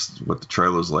at least what the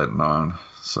trailer's letting on.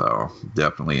 So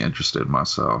definitely interested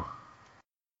myself.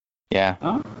 Yeah.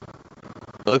 Huh?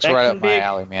 Looks right up my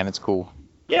alley, man. It's cool.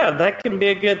 Yeah, that can be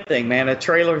a good thing, man. A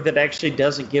trailer that actually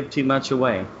doesn't give too much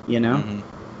away, you know?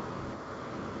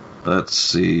 Mm-hmm. Let's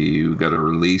see. We got a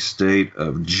release date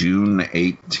of June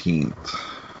 18th.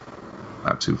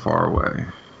 Not too far away.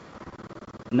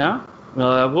 No?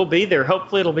 We'll be there.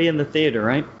 Hopefully it'll be in the theater,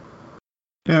 right?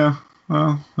 Yeah,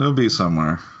 well, it'll be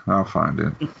somewhere. I'll find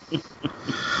it.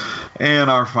 And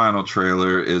our final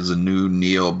trailer is a new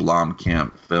Neil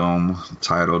Blomkamp film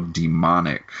titled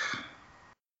Demonic.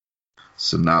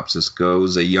 Synopsis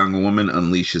goes, a young woman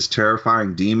unleashes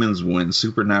terrifying demons when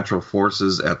supernatural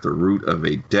forces at the root of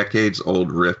a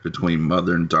decades-old rift between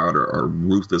mother and daughter are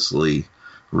ruthlessly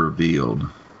revealed.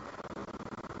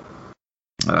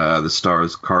 The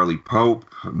stars Carly Pope,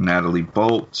 Natalie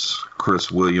Bolt,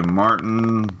 Chris William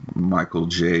Martin, Michael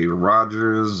J.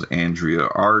 Rogers, Andrea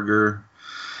Arger.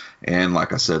 And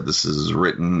like I said, this is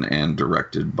written and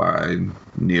directed by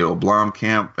Neil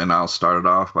Blomkamp. And I'll start it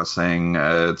off by saying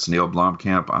it's Neil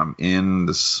Blomkamp. I'm in.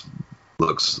 This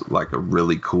looks like a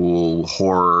really cool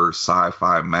horror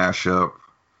sci-fi mashup.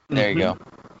 There you go.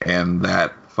 And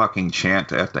that fucking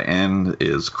chant at the end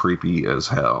is creepy as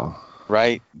hell.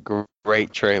 Right?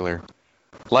 Great trailer.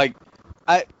 Like,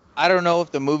 I don't know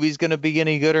if the movie's going to be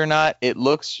any good or not. It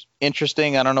looks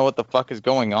interesting. I don't know what the fuck is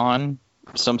going on.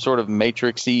 Some sort of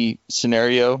Matrix-y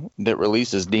scenario that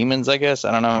releases demons, I guess.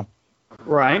 I don't know.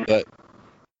 Right.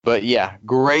 But yeah,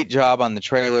 great job on the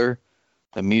trailer.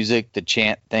 The music, the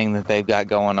chant thing that they've got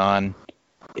going on.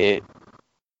 It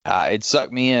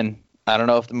sucked me in. I don't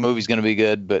know if the movie's going to be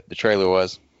good, but the trailer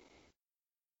was.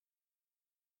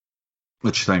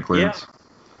 What you think, Lance?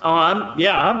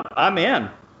 Yeah. I'm in.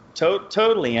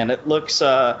 Totally in. It looks.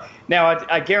 Now,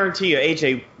 I guarantee you,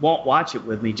 AJ won't watch it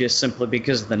with me just simply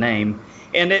because of the name.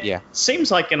 And it seems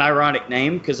like an ironic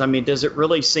name because, I mean, does it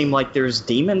really seem like there's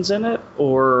demons in it?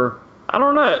 Or, I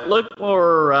don't know. It looked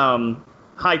more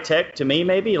high-tech to me,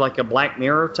 maybe, like a Black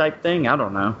Mirror type thing. I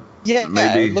don't know. Yeah,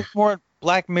 maybe. It looked more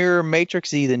Black Mirror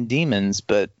Matrix-y than demons,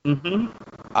 but we'll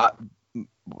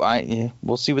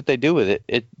see what they do with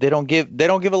it. They don't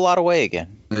give a lot away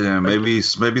again. Yeah, maybe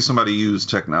somebody used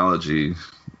technology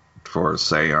for a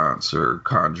seance or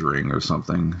conjuring or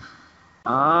something.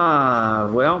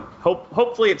 Well,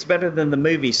 hopefully it's better than the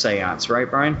movie Seance, right,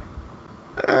 Brian?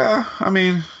 I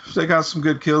mean, if they got some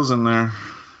good kills in there.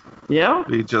 Yeah?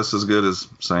 Be just as good as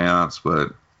Seance,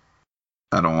 but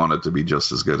I don't want it to be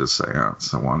just as good as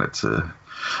Seance.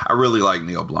 I really like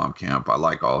Neil Blomkamp. I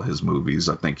like all his movies.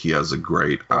 I think he has a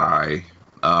great eye.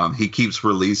 He keeps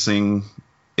releasing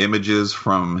images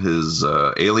from his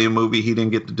Alien movie he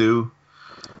didn't get to do.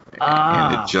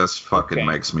 And it just fucking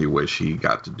makes me wish he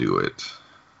got to do it.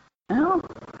 Well,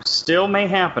 still may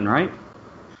happen, right?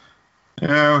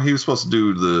 Yeah, he was supposed to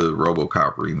do the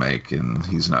RoboCop remake, and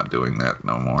he's not doing that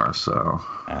no more, so...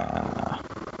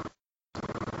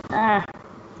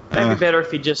 Maybe better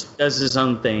if he just does his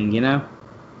own thing, you know?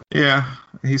 Yeah,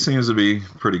 he seems to be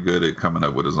pretty good at coming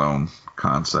up with his own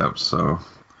concepts, so...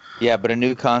 Yeah, but a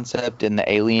new concept in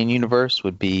the Alien universe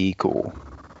would be cool.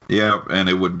 Yeah, and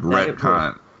it would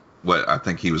retcon what I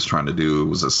think he was trying to do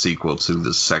was a sequel to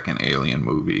the second Alien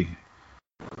movie.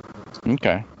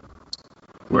 Okay.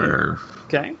 Where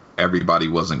everybody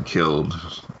wasn't killed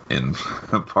in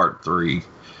part 3.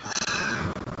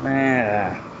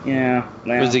 Yeah.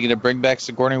 Was he going to bring back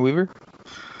Sigourney Weaver?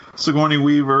 Sigourney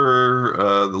Weaver,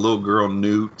 the little girl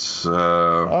Newt.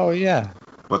 Oh, yeah.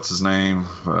 What's his name?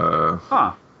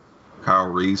 Kyle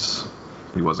Reese.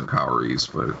 He wasn't Kyle Reese,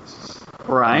 but...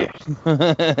 Right.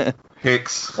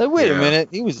 Hicks. Wait a minute.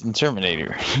 He was in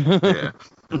Terminator. Yeah.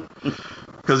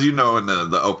 Because, in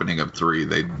the opening of 3,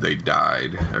 they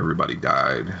died. Everybody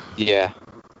died. Yeah.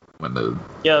 When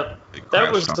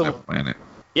that was that planet.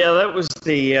 Yeah, that was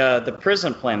the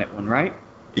prison planet one, right?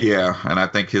 Yeah, and I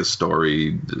think his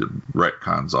story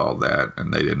retcons all that,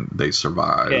 and they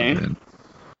survived. Okay. And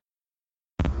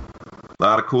a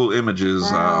lot of cool images.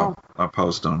 I'll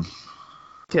post them.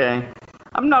 Okay.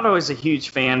 I'm not always a huge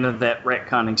fan of that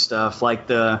retconning stuff. Like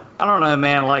I don't know,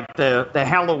 man. Like the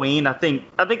Halloween, I think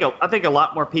a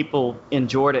lot more people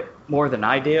enjoyed it more than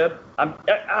I did.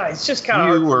 It's just kind of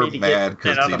hard for me to get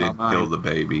that out of my mind. You were mad because he didn't kill the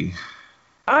baby.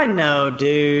 I know,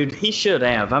 dude. He should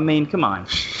have. I mean, come on.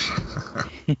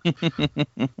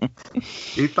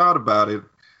 He thought about it.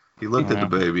 He looked at the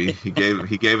baby. He gave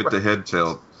it the head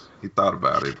tilt. He thought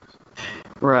about it.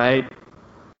 Right.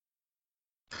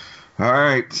 All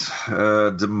right.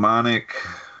 Demonic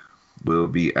will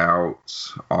be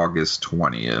out August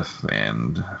 20th,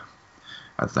 and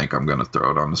I think I'm going to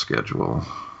throw it on the schedule.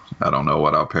 I don't know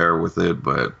what I'll pair with it,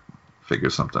 but figure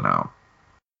something out.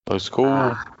 Looks cool.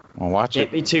 I'll watch it.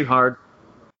 Can't be too hard.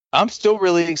 I'm still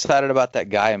really excited about that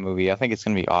Gaia movie. I think it's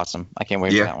going to be awesome. I can't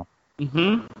wait for that one.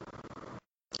 Mm-hmm.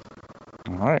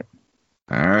 All right.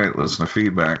 All right. Listener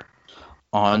feedback.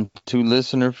 On to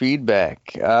listener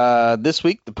feedback. This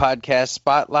week, the podcast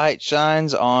spotlight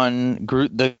shines on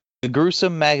the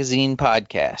Gruesome Magazine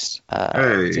podcast.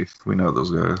 Hey, we know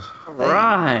those guys.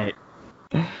 Right.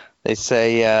 They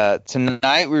say,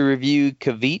 tonight we review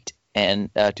Kavit and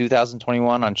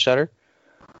 2021 on Shudder.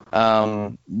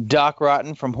 Doc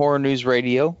Rotten from Horror News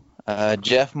Radio,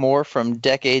 Jeff Moore from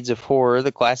Decades of Horror,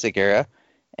 the classic era,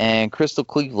 and Crystal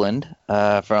Cleveland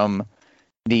from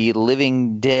The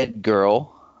Living Dead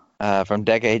Girl from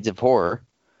Decades of Horror.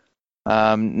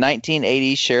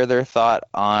 1980 share their thought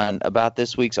about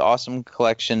this week's awesome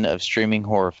collection of streaming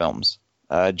horror films.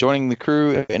 Joining the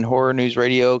crew in Horror News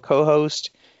Radio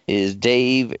co-host is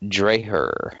Dave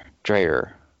Dreher.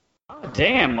 Oh,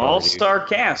 damn, all-star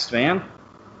cast, man.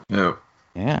 Yep.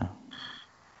 Yeah.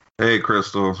 Hey,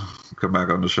 Crystal. Come back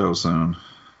on the show soon.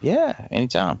 Yeah,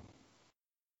 anytime.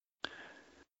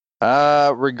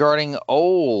 Regarding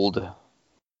Old,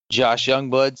 Josh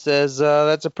Youngblood says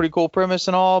that's a pretty cool premise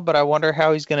and all, but I wonder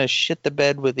how he's going to shit the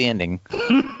bed with the ending.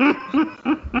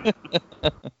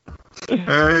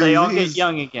 They all get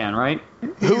young again, right?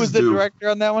 Who was the director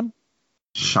on that one?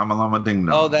 Shamalama Ding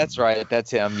Dong. Oh, that's right.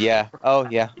 That's him. Yeah. Oh,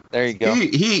 yeah. There you go.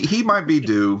 He might be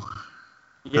due.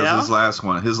 Yeah. His last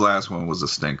one was a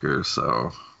stinker.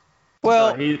 So.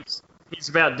 Well, he's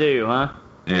about due, huh?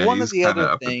 Yeah, one he's of the kind of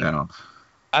other up and down.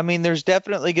 I mean, there's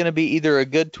definitely going to be either a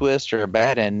good twist or a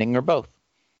bad ending or both.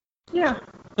 Yeah.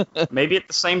 Maybe at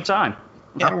the same time.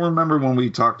 Yeah. I don't remember when we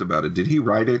talked about it. Did he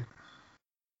write it?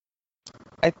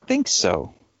 I think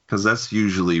so. Because that's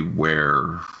usually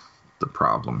where the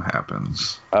problem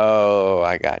happens. Oh,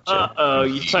 I got you. Uh-oh,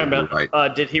 you talking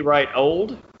about, did he write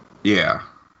Old? Yeah.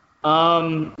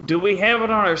 Do we have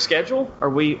it on our schedule? Are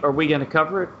we going to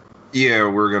cover it? Yeah,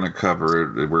 we're going to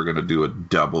cover it. We're going to do a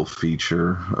double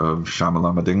feature of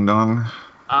Shamalama Ding Dong.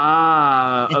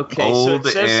 Ah, okay. Old so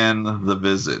it says, and The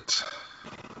Visit.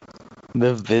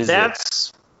 The Visit.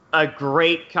 That's a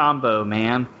great combo,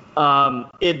 man.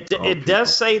 It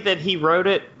does say that he wrote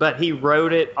it, but he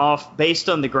wrote it based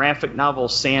on the graphic novel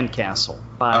Sandcastle.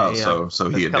 So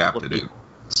he adapted it.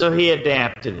 So he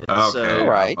adapted it. Okay, so,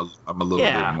 right. I'm a little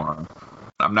bit more.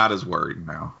 I'm not as worried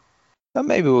now. Well,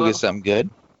 maybe we'll get something good.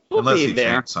 Unless be he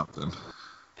there. changed something.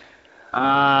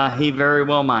 He very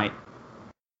well might.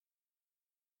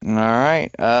 All right.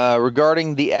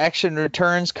 Regarding the Action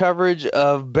Returns coverage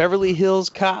of Beverly Hills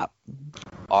Cop.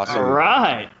 Awesome. All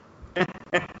right.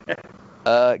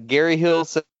 Gary Hill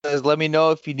says, let me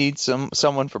know if you need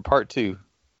someone for part 2.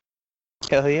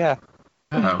 Hell yeah.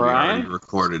 We already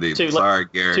recorded it. Sorry,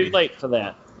 Gary. Too late for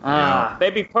that.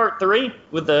 Maybe part 3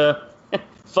 with the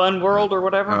Fun World or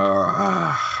whatever.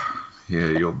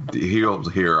 Yeah, he'll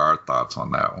hear our thoughts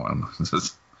on that one.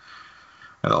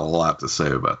 Had a lot to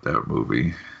say about that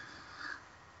movie.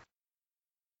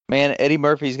 Man, Eddie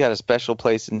Murphy's got a special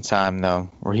place in time, though,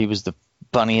 where he was the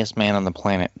funniest man on the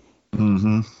planet.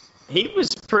 Mm-hmm. he was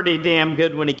pretty damn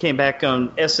good when he came back on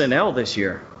SNL this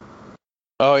year.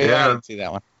 Oh yeah, Yeah. I didn't see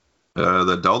that one.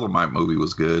 The Dolomite movie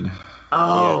was good.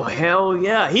 Oh, hell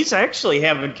yeah. He's actually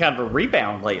having kind of a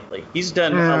rebound lately. He's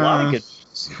done a lot of good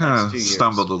things the Kind last of 2 years.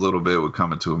 stumbled a little bit with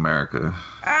Coming to America.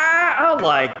 I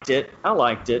liked it. I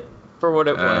liked it for what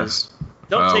it was.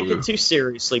 Don't take well, it too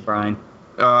seriously, Brian.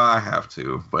 I have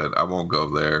to, but I won't go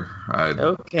there. I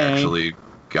Okay. actually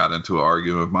got into an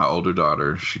argument with my older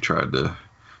daughter. She tried to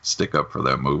stick up for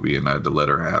that movie, and I had to let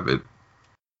her have it.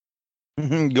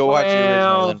 Go watch the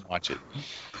original, then watch it.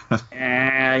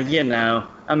 You know,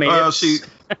 I mean, Well, it's-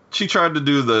 she tried to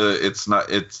do the it's not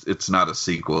a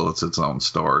sequel, it's its own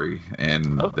story,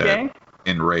 and Okay. that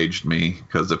enraged me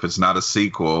because if it's not a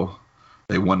sequel,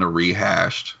 they wouldn't have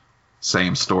rehashed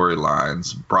same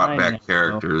storylines, brought I back know.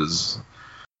 characters,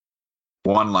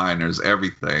 one-liners,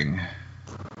 everything.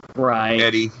 right.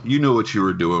 Eddie, you knew what you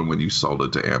were doing when you sold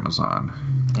it to Amazon.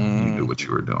 You knew what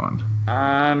you were doing.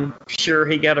 I'm sure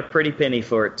he got a pretty penny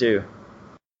for it too.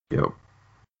 Yep.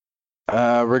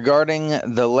 Regarding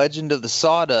the Legend of the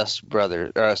Stardust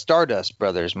Brothers,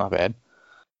 my bad.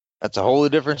 That's a wholly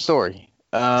different story.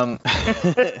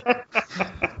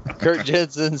 Kurt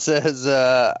Jensen says,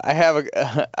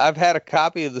 I've had a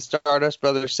copy of the Stardust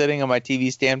Brothers sitting on my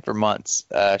TV stand for months.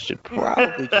 Should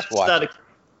probably just watch Not it.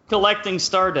 collecting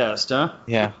Stardust, huh?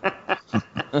 Yeah.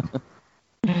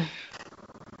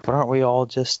 But aren't we all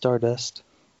just Stardust?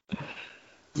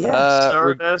 Yeah,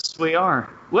 Stardust. We are.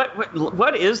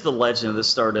 What is the Legend of the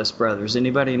Stardust Brothers?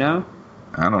 Anybody know?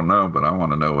 I don't know, but I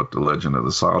want to know what the Legend of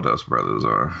the Sawdust Brothers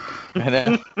are. I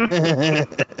know.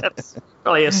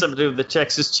 Probably has something to do with the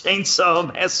Texas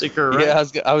Chainsaw Massacre, right?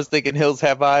 Yeah, I was thinking Hills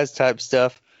Have Eyes type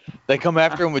stuff. They come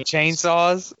after him with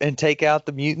chainsaws and take out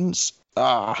the mutants.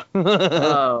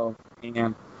 Oh,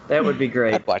 man. That would be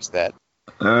great. I'd watch that.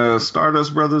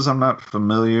 Stardust Brothers, I'm not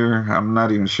familiar. I'm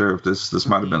not even sure if this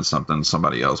might have been something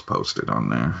somebody else posted on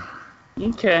there.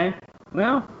 Okay.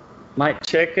 Well, might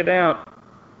check it out.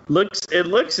 It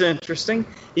looks interesting.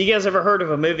 You guys ever heard of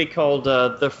a movie called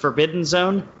The Forbidden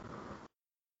Zone?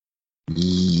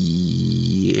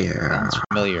 Yeah. Sounds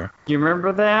familiar. You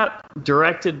remember that?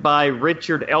 Directed by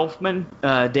Richard Elfman,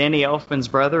 Danny Elfman's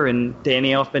brother, and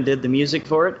Danny Elfman did the music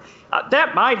for it.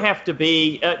 That might have to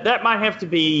be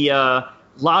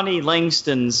Lonnie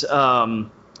Langston's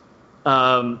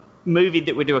movie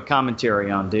that we do a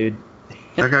commentary on, dude.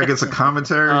 That guy gets a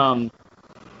commentary?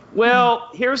 Well,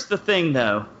 here's the thing,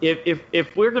 though.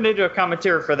 If we're going to do a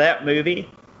commentary for that movie,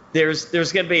 there's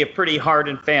going to be a pretty hard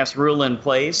and fast rule in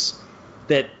place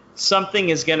that something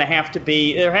is going to have to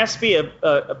be. There has to be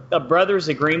a brother's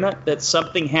agreement that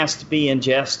something has to be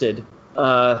ingested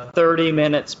 30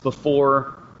 minutes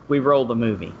before we roll the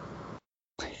movie.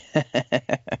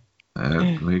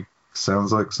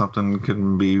 Sounds like something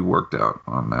can be worked out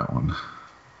on that one.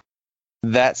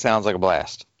 That sounds like a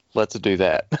blast. Let's do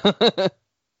that.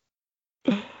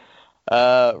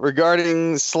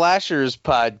 Regarding Slashah's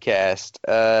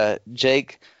podcast,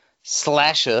 Jake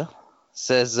Slashah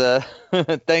says,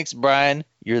 thanks, Brian.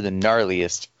 You're the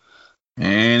gnarliest.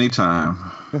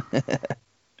 Anytime.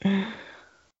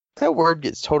 That word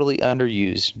gets totally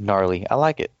underused. Gnarly. I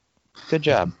like it. Good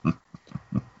job.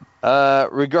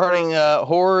 Regarding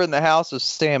horror in the House of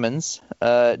Sammons,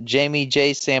 Jamie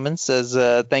J Sammons says,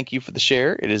 thank you for the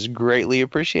share. It is greatly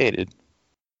appreciated.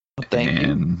 Thank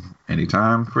you.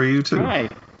 Anytime for you too.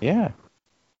 Right. Yeah.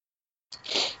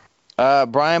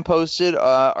 Brian posted,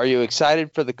 are you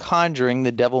excited for The Conjuring?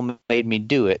 The Devil Made Me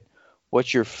Do It.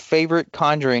 What's your favorite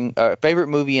favorite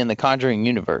movie in the Conjuring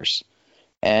universe?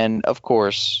 And of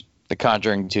course, The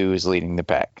Conjuring 2 is leading the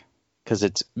pack because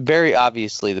it's very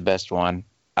obviously the best one.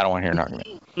 I don't want to hear an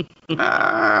argument.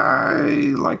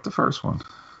 I like the first one.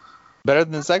 Better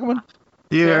than the second one?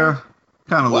 Yeah.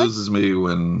 Kind of What? loses me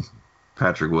when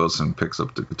Patrick Wilson picks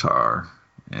up the guitar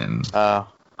and Oh,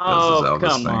 Elvis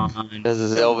come thing. on. Does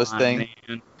his Come Elvis on, thing?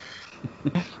 man.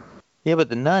 Yeah, but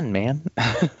the nun, man.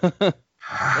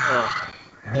 Ugh.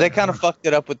 They kind of fucked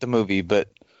it up with the movie, but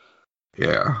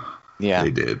yeah, yeah.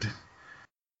 they did.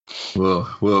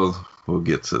 We'll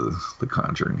get to The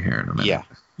Conjuring here in a minute. Yeah.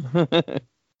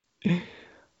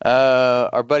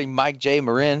 Our buddy Mike J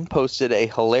Marin posted a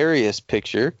hilarious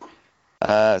picture.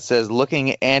 It says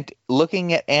looking at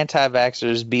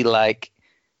anti-vaxxers be like,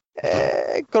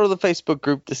 go to the Facebook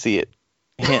group to see it.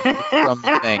 Hint from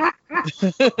the thing.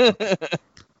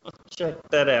 Check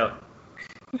that out.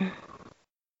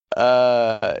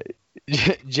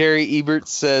 Jerry Eberts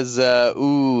says,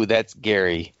 ooh, that's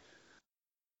Gary.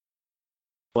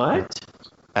 What?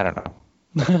 I don't know.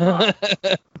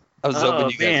 I was hoping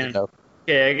you guys man. would know.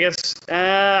 Okay, I guess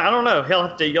I don't know.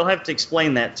 You'll have to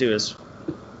explain that to us.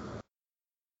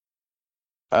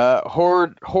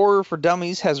 Horror for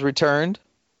Dummies has returned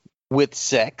with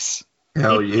sex.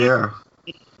 Hell yeah.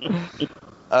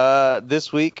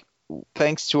 This week,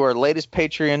 thanks to our latest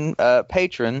patron,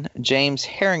 James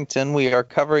Harrington, we are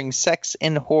covering sex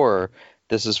in horror.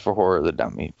 This is for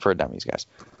Dummies, guys.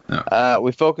 Yeah.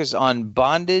 We focus on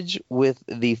bondage with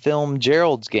the film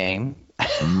Gerald's Game.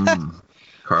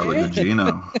 Carla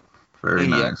Gugino. Very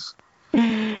nice.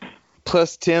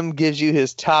 Plus, Tim gives you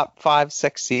his top 5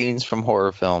 sex scenes from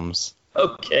horror films.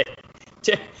 Okay.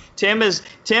 Tim is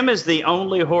the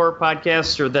only horror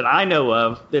podcaster that I know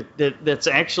of that's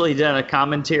actually done a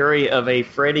commentary of a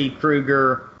Freddy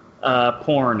Krueger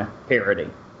porn parody.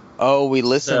 Oh, we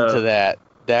listened to that.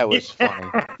 That was funny.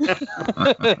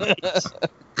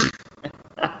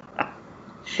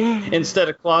 Instead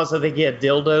of claws, I think he had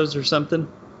dildos or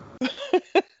something.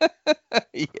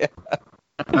 Yeah.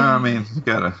 I mean, you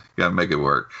gotta make it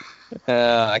work.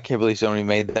 I can't believe somebody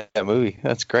made that movie.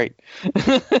 That's great.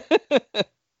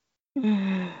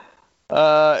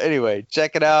 Anyway,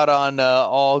 check it out on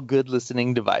all good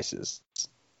listening devices.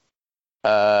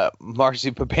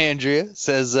 Marcey Papandrea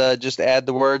says, just add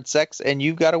the word sex and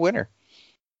you've got a winner.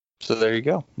 So there you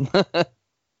go.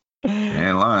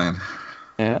 And line.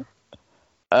 Yeah.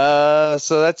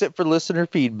 So that's it for listener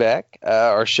feedback.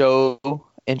 Our show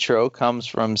intro comes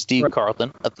from Steve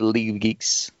Carlton of the League of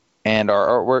Geeks, and our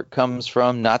artwork comes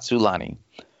from Natsulani.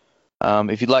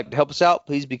 If you'd like to help us out,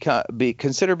 please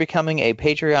consider becoming a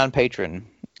Patreon patron.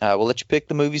 We'll let you pick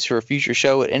the movies for a future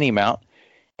show at any amount,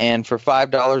 and for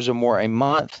 $5 or more a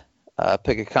month,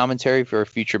 pick a commentary for a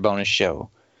future bonus show.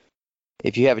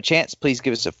 If you have a chance, please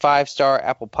give us a 5-star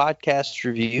Apple Podcast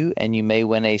review, and you may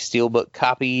win a Steelbook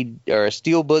copy or a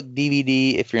Steelbook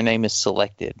DVD if your name is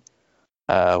selected.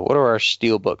 What are our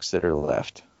Steelbooks that are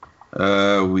left?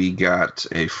 We got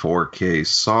a 4K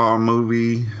Saw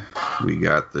movie. We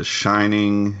got The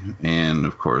Shining, and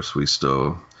of course, it's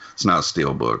not a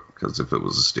Steelbook, because if it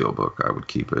was a Steelbook, I would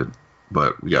keep it.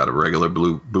 But we got a regular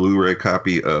Blu-ray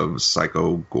copy of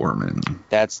Psycho Gorman.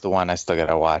 That's the one I still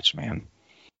gotta watch, man.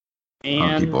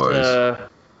 And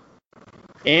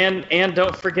and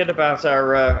don't forget about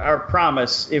our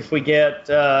promise. If we get,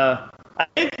 I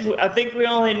think we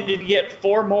only need to get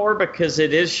 4 more, because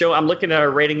it is show. I'm looking at our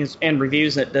ratings and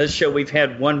reviews, and it does show we've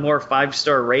had 1 more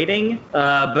 5-star rating.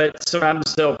 But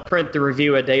sometimes they'll print the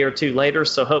review a day or 2 later,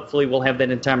 so hopefully we'll have that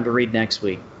in time to read next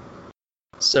week.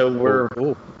 So we're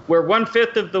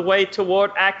 1/5 of the way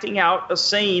toward acting out a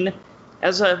scene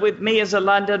with me as a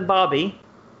London Bobby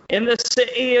in the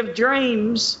city of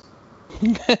dreams.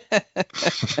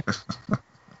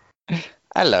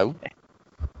 Hello.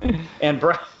 And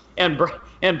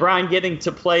Brian getting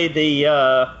to play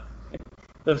the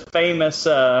famous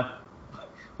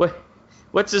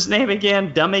what's his name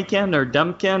again? Dummykin or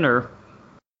Dumpkin or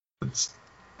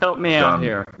help me out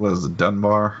here. What is it,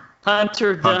 Dunbar?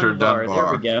 Hunter Dunbar.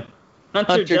 There we go.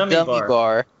 Hunter Dummy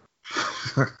Bar.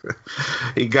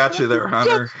 He got you there,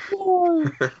 Hunter.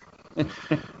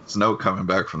 There's no coming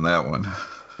back from that one.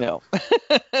 No.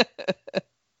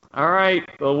 All right.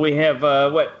 Well, we have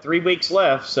 3 weeks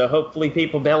left, so hopefully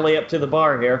people belly up to the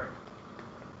bar here.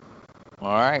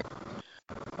 All right.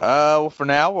 Well, for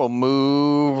now, we'll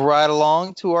move right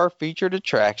along to our featured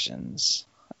attractions.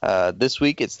 This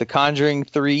week, it's The Conjuring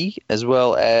 3, as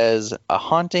well as A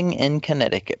Haunting in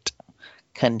Connecticut.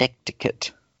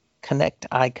 Connecticut.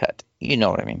 Connect-I-cut. You know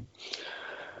what I mean.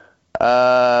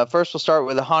 First, we'll start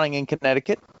with A Haunting in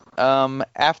Connecticut.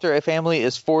 After a family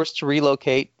is forced to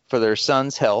relocate for their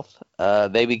son's health,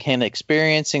 they begin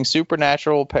experiencing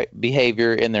supernatural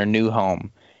behavior in their new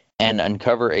home and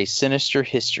uncover a sinister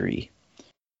history.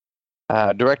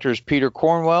 Director is Peter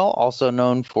Cornwell, also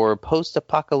known for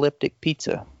Post-Apocalyptic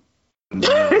Pizza.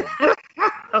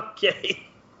 Okay.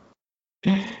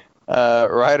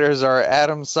 Writers are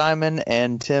Adam Simon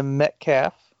and Tim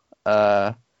Metcalf.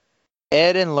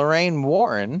 Ed and Lorraine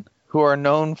Warren, who are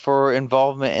known for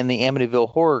involvement in the Amityville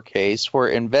horror case, were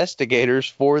investigators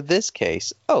for this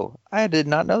case. Oh, I did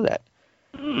not know that.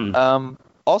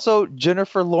 Also,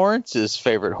 Jennifer Lawrence's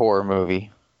favorite horror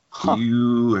movie. Huh.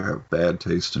 You have bad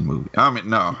taste in movies. I mean,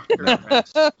 no.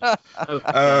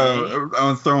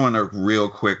 I'm throwing a real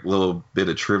quick little bit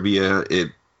of trivia.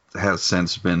 It has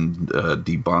since been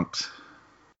debunked.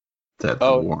 That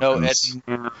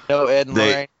no Ed and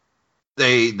Lorraine.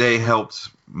 They helped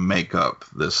make up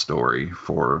this story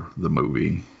for the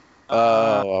movie.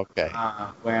 Oh, okay.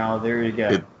 Well, there you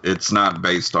go. It's not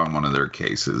based on one of their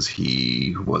cases.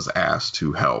 He was asked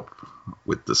to help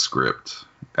with the script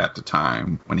at the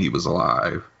time when he was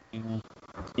alive.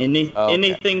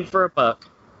 Anything for a buck.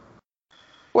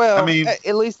 Well, I mean,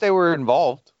 at least they were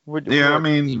involved. I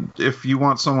mean, if you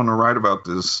want someone to write about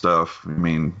this stuff, I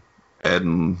mean, Ed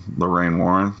and Lorraine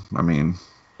Warren, I mean,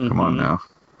 come on now.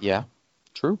 Yeah,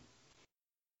 true.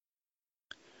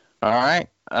 All right.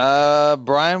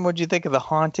 Brian, what'd you think of The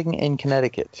Haunting in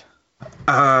Connecticut?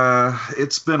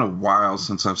 It's been a while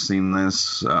since I've seen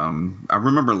this. I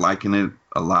remember liking it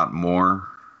a lot more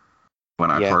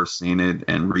when I first seen it,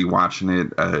 and rewatching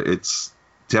it, it's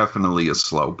definitely a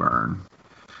slow burn.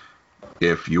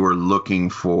 If you're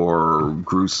looking for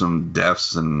gruesome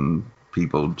deaths and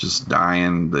people just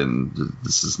dying, then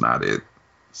this is not it.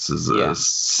 This is a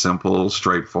simple,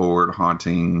 straightforward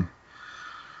haunting.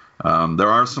 There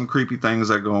are some creepy things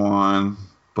that go on,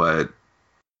 but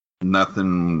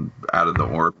nothing out of the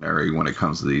ordinary when it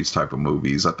comes to these type of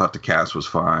movies. I thought the cast was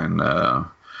fine.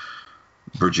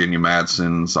 Virginia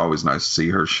Madsen's always nice to see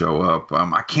her show up.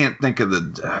 I can't think of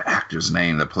the actor's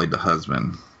name that played the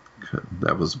husband.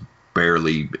 That was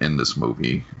barely in this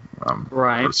movie.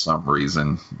 For some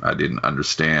reason, I didn't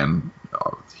understand.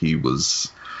 He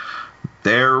was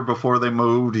there before they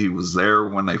moved. He was there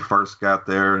when they first got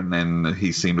there, and then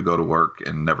he seemed to go to work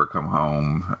and never come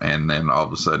home. And then all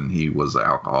of a sudden, he was an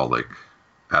alcoholic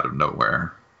out of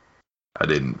nowhere. I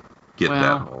didn't get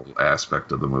that whole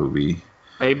aspect of the movie.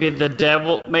 Maybe the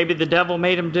devil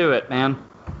made him do it, man.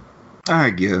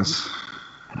 I guess.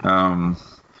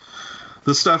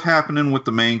 The stuff happening with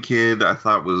the main kid, I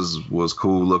thought was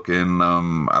cool looking.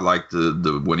 I liked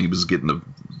the when he was getting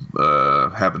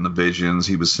having the visions.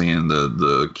 He was seeing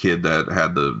the kid that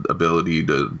had the ability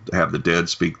to have the dead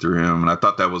speak through him, and I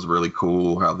thought that was really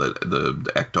cool. How the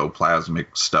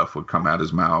ectoplasmic stuff would come out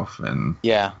his mouth, and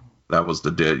that was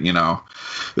the dead. You know,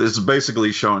 it's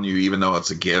basically showing you, even though it's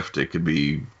a gift, it could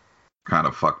be kind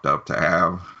of fucked up to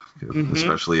have.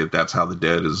 Especially if that's how the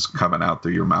dead is coming out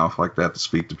through your mouth like that to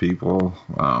speak to people.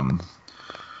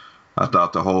 I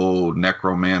thought the whole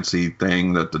necromancy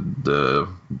thing that the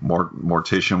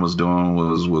mortician was doing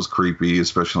was creepy,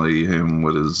 especially him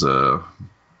with his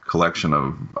collection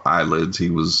of eyelids he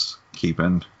was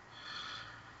keeping.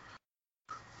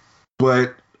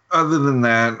 But other than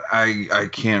that, I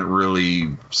can't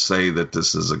really say that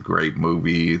this is a great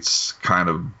movie. It's kind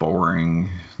of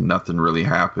boring. Nothing really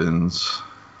happens.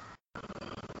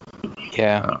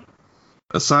 Yeah.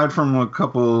 Aside from a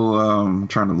couple, I'm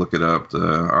trying to look it up.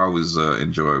 I always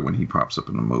enjoy when he pops up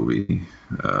in the movie.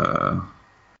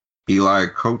 Eli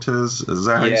Cotes, is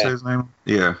that how you say his name?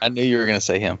 Yeah. I knew you were gonna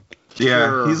say him.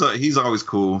 Yeah, he's always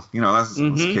cool. You know,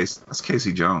 that's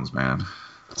Casey Jones, man.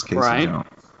 That's Casey Jones.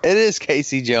 It is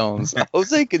Casey Jones.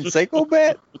 Jose Canseco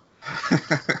bet.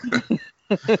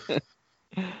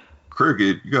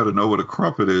 Cricket, you got to know what a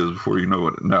crumpet is before you know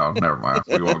what. No, never mind.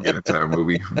 We won't get into that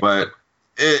movie. But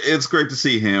it's great to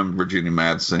see him, Virginia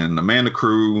Madsen, Amanda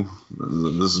Crew.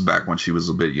 This is back when she was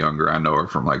a bit younger. I know her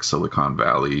from like Silicon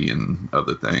Valley and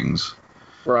other things.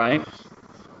 Right.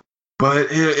 But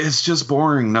it's just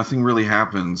boring. Nothing really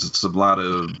happens. It's a lot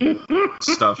of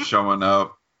stuff showing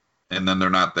up, and then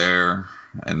they're not there,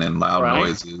 and then loud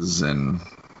noises and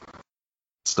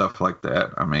stuff like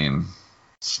that. I mean,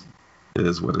 it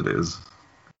is what it is.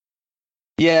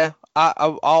 Yeah,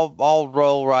 I'll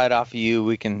roll right off of you.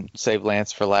 We can save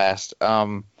Lance for last.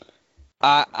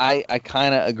 I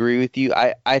kind of agree with you.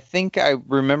 I think I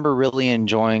remember really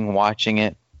enjoying watching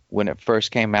it when it first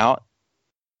came out,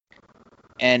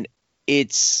 and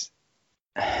it's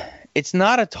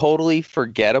not a totally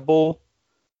forgettable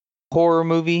horror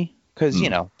movie because you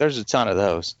know there's a ton of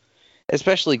those,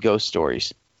 especially ghost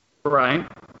stories. Right.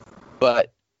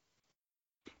 But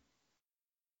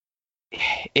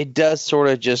it does sort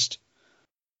of just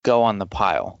go on the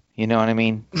pile. You know what I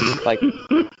mean? Like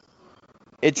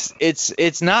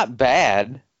it's not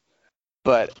bad,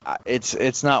 but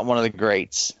it's not one of the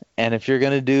greats. And if you're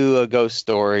gonna do a ghost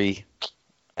story,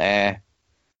 I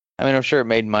mean, I'm sure it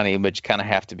made money, but you kind of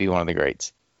have to be one of the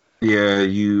greats. Yeah,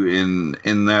 you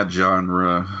in that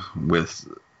genre with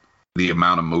the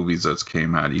amount of movies that's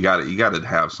came out, you got to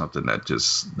have something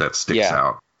that sticks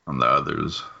out from the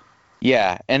others.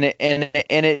 Yeah, and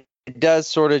it does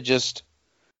sort of just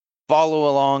follow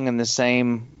along in the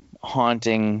same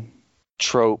haunting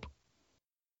trope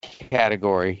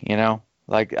category, you know?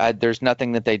 Like there's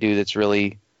nothing that they do that's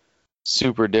really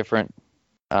super different.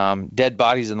 Dead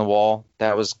bodies in the wall,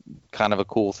 that was kind of a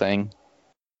cool thing.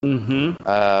 Mm-hmm.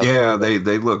 Yeah,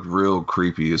 they looked real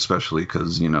creepy, especially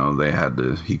because, you know,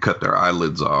 he cut their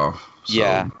eyelids off.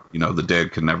 So, you know, the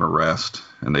dead could never rest.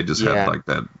 And they just had like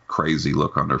that crazy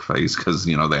look on their face because,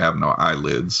 you know, they have no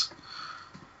eyelids.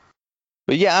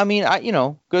 But yeah, I mean,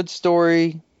 good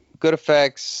story, good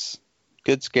effects,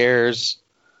 good scares.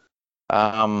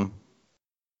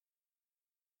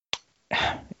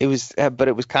 It was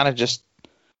kind of just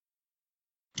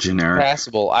generic.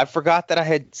 passable. I forgot that I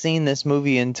had seen this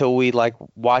movie until we like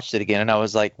watched it again, and I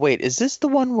was like, wait, is this the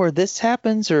one where this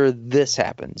happens or this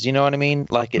happens? You know what I mean?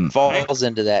 Like it falls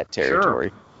into that territory.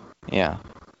 Sure. Yeah.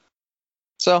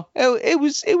 So it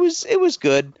was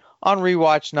good. On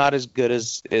rewatch, not as good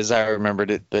as I remembered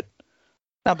it, but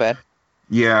not bad.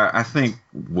 Yeah, I think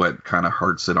what kind of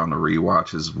hurts it on the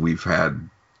rewatch is we've had,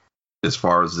 as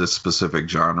far as this specific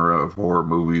genre of horror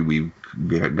movie, we've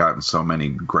gotten so many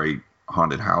great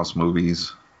haunted house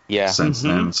movies since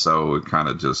then, so it kind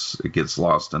of just it gets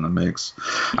lost in the mix.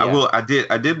 Yeah. I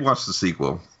did watch the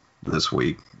sequel this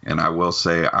week, and I will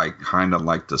say I kind of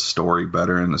liked the story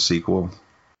better in the sequel.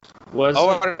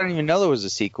 I didn't even know there was a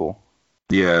sequel.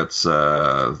 Yeah, it's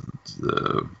of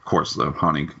course the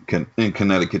haunting in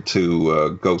Connecticut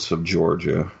to Ghosts of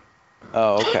Georgia.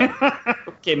 Oh, okay.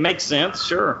 Okay, makes sense.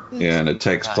 Sure. Yeah, and it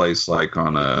takes place like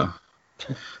on a.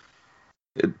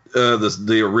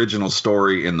 The original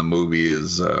story in the movie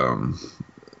is kind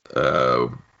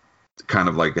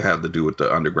of like it had to do with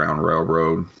the Underground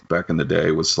Railroad back in the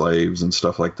day with slaves and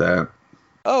stuff like that.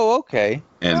 Oh, okay.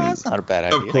 And that's not a bad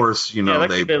idea. Of course, you know, that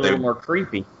could be a little more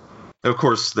creepy. Of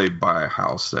course, they buy a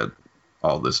house that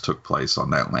all this took place on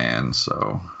that land.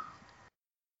 So,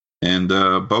 and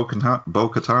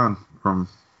Bo-Katan from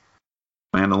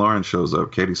Mandalorian shows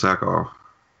up. Katie Sackhoff.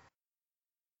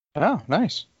 Oh,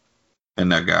 nice.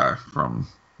 And that guy from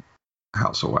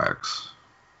House of Wax.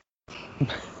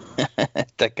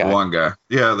 That guy. One guy.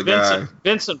 Yeah, guy.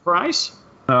 Vincent Price?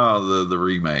 No, the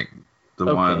remake.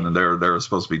 The one they were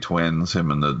supposed to be twins,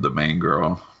 him and the main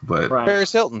girl. But right.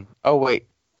 Paris Hilton. Oh wait.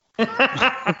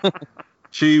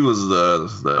 She was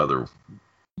the other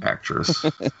actress.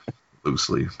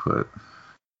 Loosely put.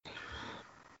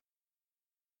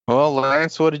 Well,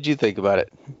 Lance, what did you think about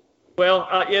it? Well,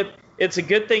 it's a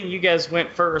good thing you guys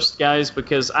went first, guys,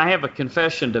 because I have a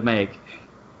confession to make.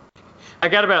 I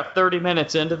got about 30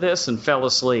 minutes into this and fell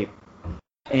asleep.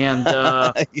 And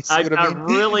I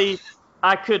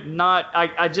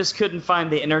just couldn't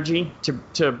find the energy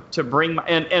to bring my,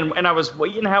 and I was,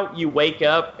 you know how you wake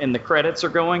up and the credits are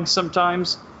going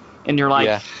sometimes, and you're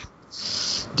like,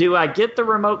 do I get the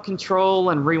remote control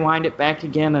and rewind it back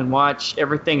again and watch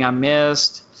everything I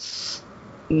missed?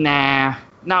 Nah,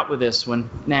 not with this one.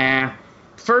 Nah.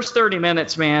 First 30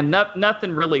 minutes, man,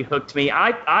 nothing really hooked me.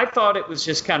 I thought it was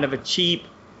just kind of a cheap.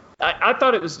 I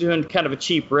thought it was doing kind of a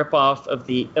cheap ripoff of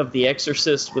the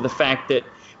Exorcist, with the fact that,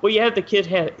 well, you had the kid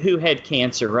who had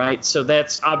cancer, right? So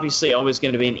that's obviously always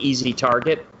going to be an easy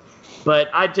target. But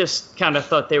I just kind of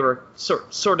thought they were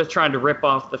sort of trying to rip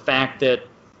off the fact that,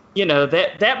 you know,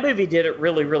 that movie did it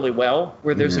really, really well,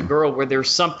 where there's a girl where there's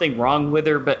something wrong with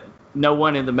her, but no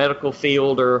one in the medical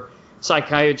field or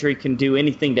psychiatry can do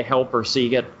anything to help her. So you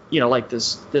get, you know, like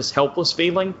this helpless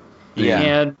feeling. Yeah.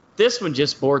 And this one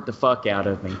just bored the fuck out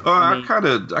of me. Oh, I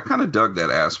kind of dug that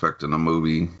aspect in the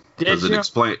movie. Because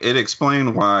it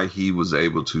explained why he was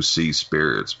able to see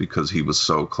spirits, because he was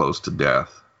so close to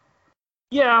death.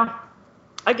 Yeah,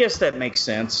 I guess that makes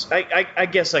sense. I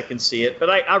guess I can see it, but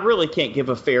I really can't give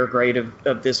a fair grade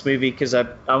of this movie because I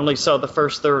only saw the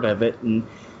first third of it, and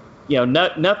you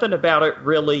know, nothing about it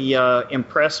really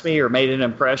impressed me or made an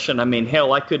impression. I mean,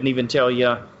 hell, I couldn't even tell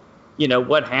you, you know,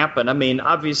 what happened. I mean,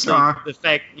 obviously, the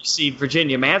fact you see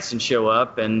Virginia Madsen show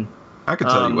up, and I can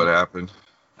tell you what happened.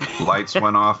 Lights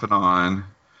went off and on.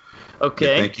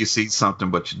 Okay. You think you see something,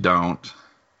 but you don't.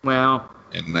 Well.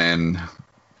 And then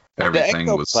everything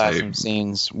was saved.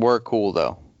 Scenes were cool,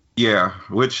 though. Yeah,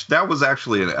 which that was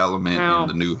actually an element in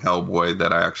the new Hellboy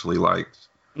that I actually liked.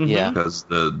 Yeah. Because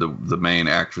the main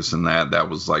actress in that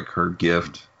was like her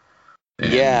gift.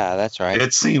 And yeah, that's right.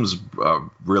 It seems a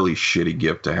really shitty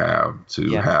gift to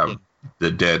have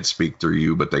the dead speak through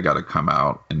you, but they got to come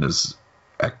out in this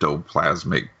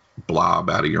ectoplasmic blob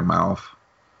out of your mouth.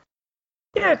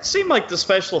 Yeah, it seemed like the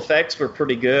special effects were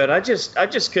pretty good. I just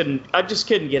couldn't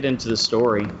get into the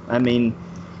story. I mean,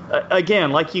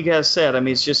 again, like you guys said, I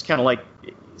mean, it's just kind of like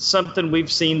something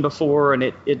we've seen before, and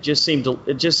it just seemed a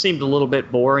little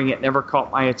bit boring. It never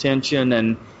caught my attention,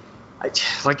 and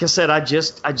like I said, I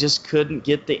just couldn't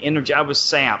get the energy. I was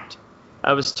sapped.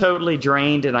 I was totally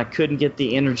drained, and I couldn't get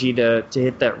the energy to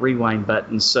hit that rewind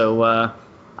button. So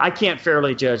I can't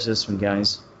fairly judge this one,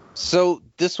 guys. So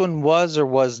this one was or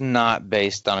was not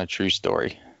based on a true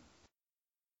story?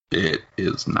 It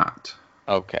is not.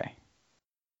 Okay.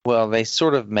 Well, they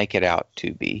sort of make it out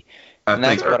to be. And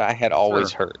that's what I had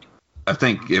always heard. I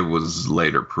think it was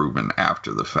later proven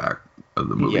after the fact of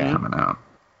the movie coming out.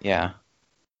 Yeah.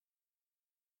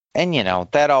 And,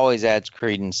 that always adds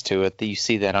credence to it. That you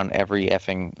see that on every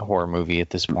effing horror movie at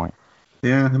this point.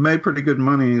 Yeah, it made pretty good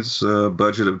money. It's a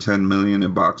budget of $10 million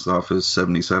and box office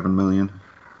 $77 million.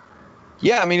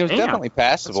 Yeah, I mean, it was definitely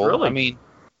passable. Really... I mean,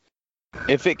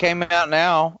 if it came out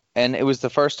now and it was the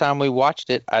first time we watched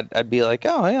it, I'd be like,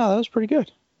 oh, yeah, that was pretty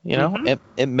good.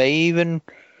 It may even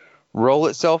roll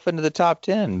itself into the top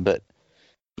 10, but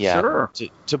yeah, sure.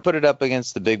 To put it up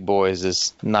against the big boys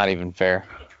is not even fair.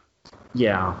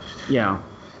 Yeah.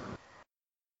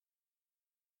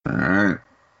 All right.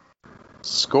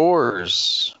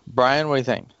 Scores. Brian, what do you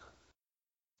think?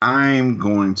 I'm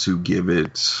going to give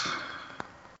it...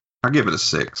 I'll give it a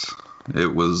 6.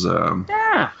 It was...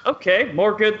 okay.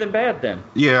 More good than bad, then.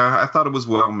 Yeah, I thought it was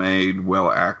well made,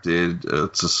 well acted.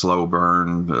 It's a slow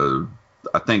burn.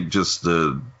 I think just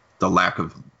the lack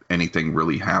of anything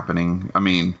really happening. I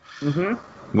mean,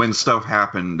 when stuff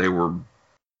happened,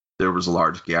 there was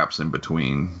large gaps in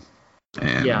between.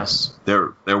 And yes,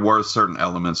 there were certain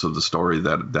elements of the story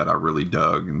that I really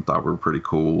dug and thought were pretty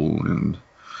cool. And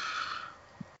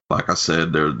like I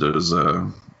said, there's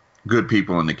good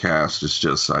people in the cast. It's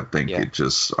just, I think it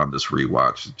just, on this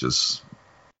rewatch, it just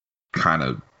kind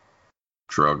of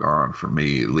drug on for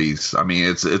me, at least. I mean,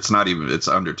 it's not even, it's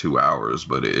under 2 hours,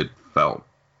 but I felt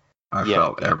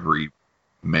every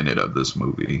minute of this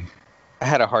movie. I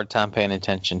had a hard time paying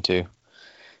attention to.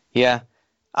 Yeah.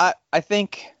 I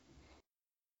think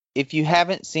if you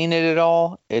haven't seen it at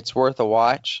all, it's worth a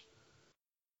watch.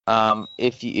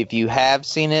 If you have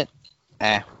seen it,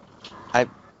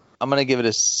 I'm gonna give it a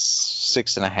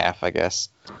 6.5, I guess.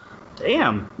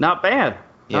 Damn, not bad.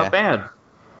 Yeah. Not bad.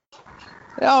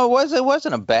 No, it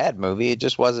wasn't a bad movie. It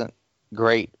just wasn't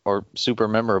great or super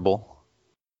memorable.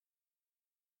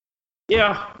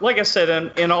 Yeah, like I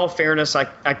said, in all fairness, I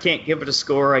can't give it a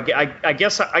score. I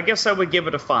guess I would give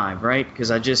it a 5, right?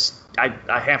 Because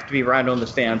I have to be right on the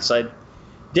fence. I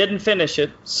didn't finish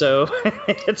it, so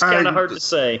it's kind of hard to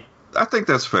say. I think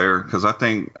that's fair, because I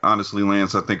think, honestly,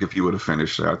 Lance, I think if you would have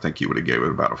finished it, I think you would have gave it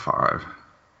about a 5.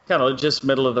 Kind of just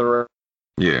middle of the road.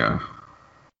 Yeah.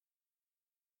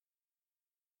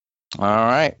 All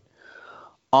right.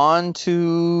 On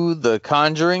to The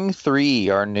Conjuring 3,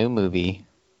 our new movie.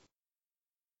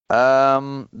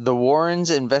 The Warrens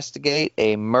investigate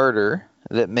a murder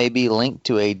that may be linked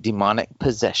to a demonic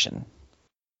possession.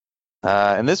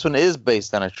 And this one is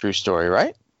based on a true story,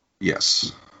 right?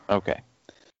 Yes. Okay.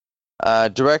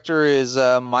 Director is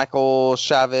Michael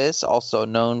Chavez, also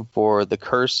known for The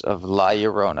Curse of La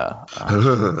Llorona.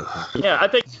 Yeah, I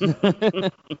think.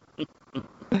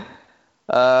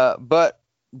 But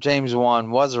James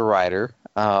Wan was a writer,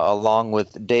 along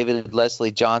with David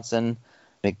Leslie Johnson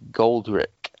McGoldrick.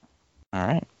 All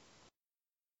right.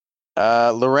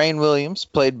 Lorraine Williams,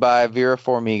 played by Vera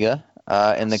Farmiga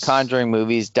in the Conjuring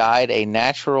movies, died a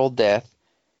natural death,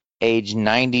 age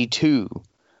 92.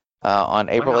 On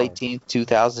April 18th,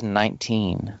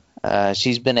 2019.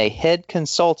 She's been a head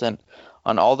consultant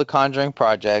on all the Conjuring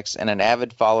projects and an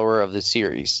avid follower of the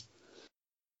series.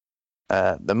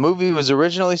 The movie was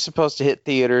originally supposed to hit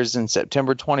theaters in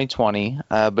September 2020,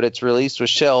 but its release was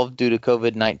shelved due to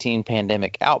COVID-19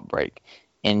 pandemic outbreak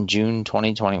in June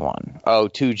 2021.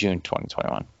 To June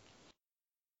 2021.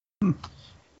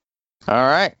 All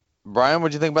right. Brian,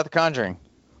 what do you think about The Conjuring?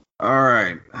 All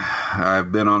right.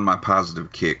 I've been on my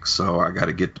positive kick, so I got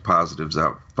to get the positives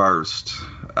out first.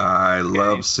 I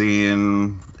love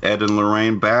seeing Ed and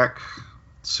Lorraine back.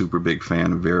 Super big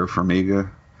fan of Vera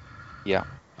Farmiga. Yeah.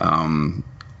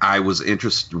 I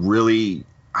was really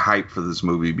hyped for this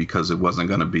movie because it wasn't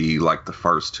going to be like the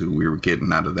first two. We were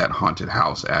getting out of that haunted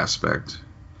house aspect.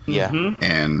 Yeah. Mm-hmm.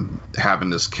 And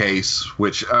having this case,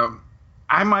 which...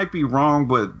 I might be wrong,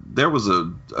 but there was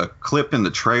a clip in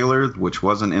the trailer which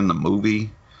wasn't in the movie,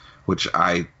 which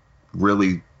I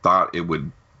really thought it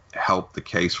would help the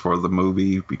case for the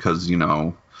movie because,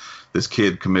 this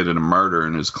kid committed a murder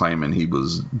and is claiming he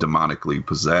was demonically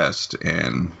possessed,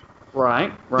 and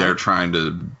right. They're trying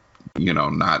to,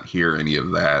 not hear any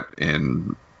of that.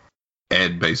 And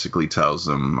Ed basically tells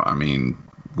them, I mean,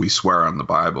 we swear on the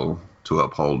Bible to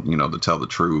uphold, to tell the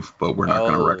truth, but we're not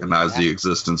going to recognize the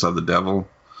existence of the devil.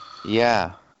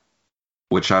 Yeah.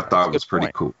 Which I thought was pretty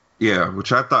cool. Yeah,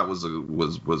 which I thought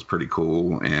was pretty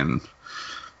cool. And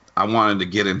I wanted to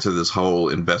get into this whole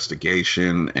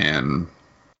investigation and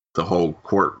the whole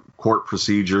court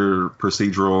procedural,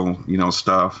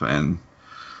 stuff, and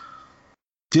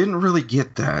didn't really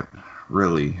get that,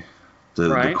 really.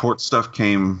 The court stuff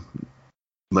came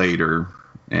later,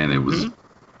 and it was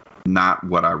not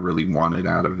what I really wanted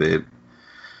out of it.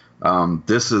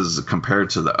 This is, compared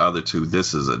to the other two,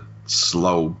 this is a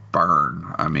slow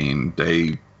burn. I mean,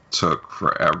 they took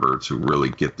forever to really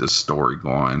get this story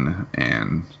going,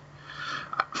 and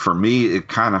for me, it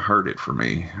kind of hurt it for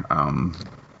me.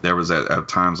 There was at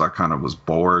times I kind of was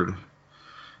bored,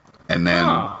 and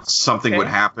then something would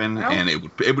happen, and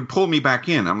it would pull me back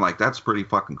in. I'm like, that's pretty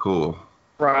fucking cool,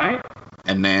 right?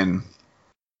 And then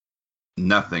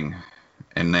nothing,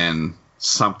 and then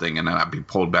something, and then I'd be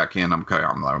pulled back in. I'm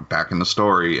like, back in the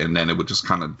story, and then it would just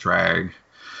kind of drag.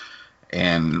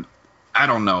 And I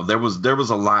don't know. There was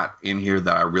a lot in here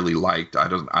that I really liked. I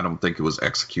don't think it was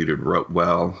executed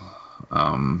well.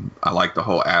 I like the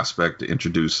whole aspect of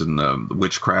introducing the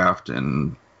witchcraft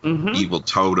and evil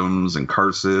totems and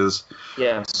curses.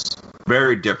 Yes.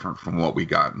 Very different from what we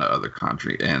got in the other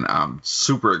country, and I'm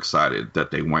super excited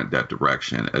that they went that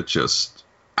direction. It just,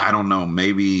 I don't know.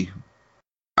 Maybe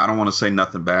I don't want to say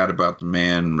nothing bad about the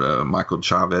man, Michael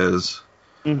Chavez.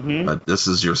 But this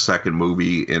is your second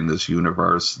movie in this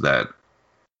universe that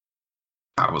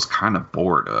I was kind of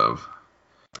bored of.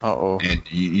 And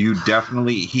he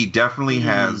definitely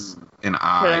has an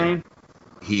eye.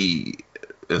 He,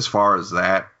 as far as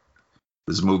that,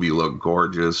 this movie looked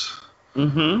gorgeous.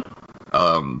 The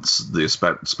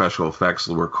special effects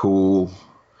were cool.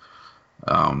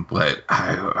 But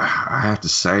I have to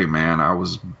say, man, I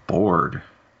was bored.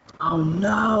 Oh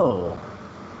no.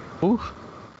 Oof.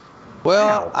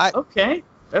 Well, wow. Okay,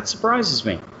 that surprises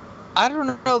me. I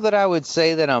don't know that I would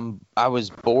say that I was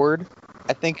bored.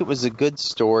 I think it was a good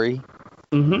story.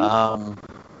 It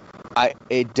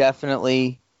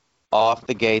definitely, off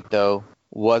the gate though,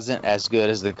 wasn't as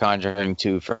good as The Conjuring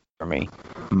 2 for me.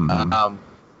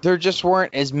 There just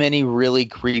weren't as many really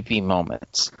creepy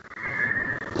moments.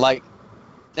 Like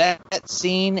that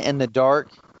scene in the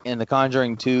dark in The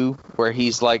Conjuring 2 where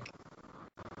he's like,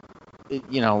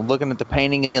 looking at the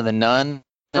painting of the nun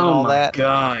and all that. Oh,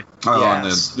 my God.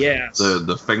 Yes.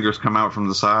 The fingers come out from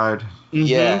the side.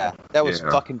 Yeah, that was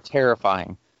fucking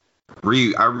terrifying. I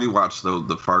rewatched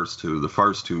the first two. The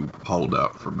first two hold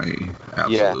up for me.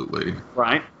 Absolutely.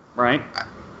 Yeah. Right.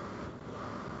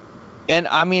 And,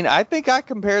 I mean, I think I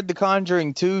compared The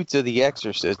Conjuring 2 to The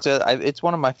Exorcist. It's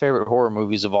one of my favorite horror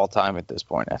movies of all time at this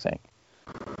point, I think.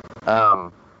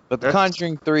 But The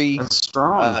Conjuring 3... That's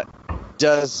strong.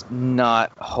 Does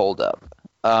not hold up.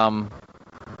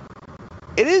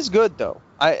 It is good though.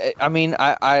 I mean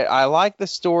I like the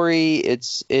story.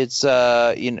 It's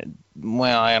well,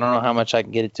 I don't know how much I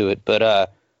can get into it, but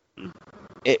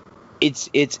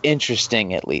it's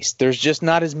interesting at least. There's just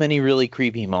not as many really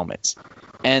creepy moments.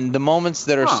 And the moments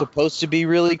that are supposed to be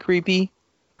really creepy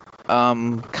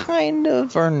kind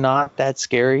of are not that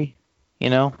scary,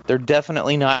 They're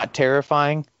definitely not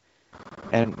terrifying.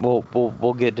 And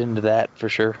we'll get into that for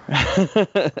sure.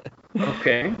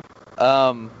 Okay.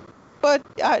 But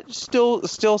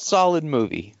still solid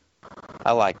movie.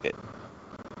 I liked it.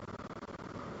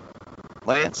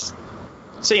 Lance?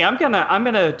 See, I'm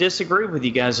gonna disagree with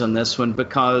you guys on this one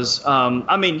because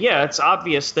it's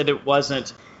obvious that it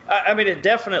wasn't. It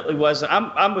definitely wasn't.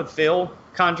 I'm with Phil.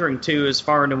 Conjuring 2 is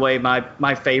far and away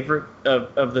my favorite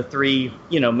of the three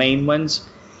main ones.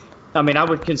 I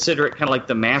would consider it kind of like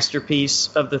the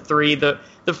masterpiece of the three. The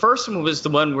first one was the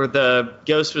one where the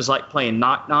ghost was like playing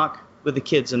knock knock with the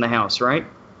kids in the house, right?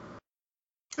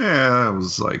 Yeah, it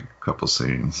was like a couple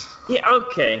scenes. Yeah,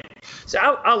 okay. So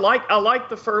I like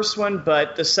the first one,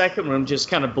 but the second one just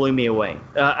kind of blew me away.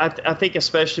 I think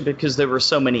especially because there were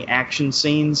so many action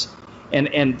scenes,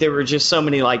 and there were just so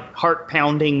many like heart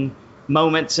pounding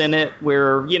moments in it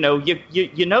where you know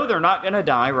they're not gonna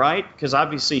die, right? Because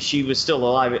obviously she was still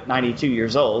alive at 92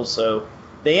 years old, so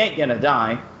they ain't gonna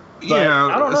die. But yeah,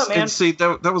 I don't know, man. And see,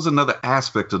 that was another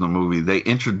aspect of the movie. They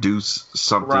introduced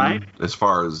something as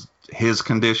far as his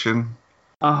condition.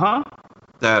 That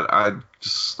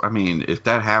if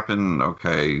that happened,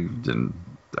 okay, then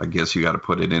I guess you got to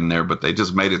put it in there. But they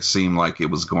just made it seem like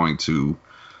it was going to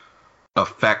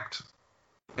affect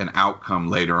an outcome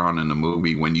later on in the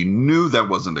movie when you knew that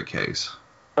wasn't the case.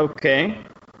 Okay.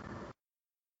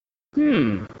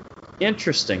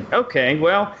 Interesting. Okay,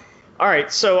 well, all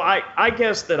right. So I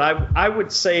guess that I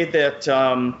would say that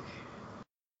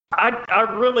I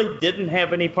really didn't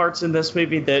have any parts in this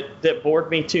movie that bored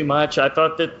me too much. I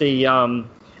thought that the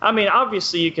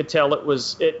obviously you could tell it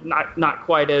was not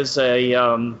quite as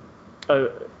a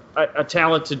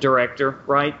talented director,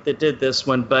 right, that did this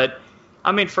one, but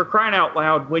for crying out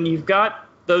loud, when you've got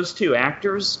those two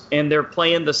actors and they're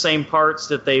playing the same parts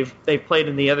that they've played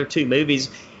in the other two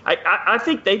movies, I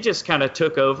think they just kind of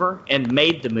took over and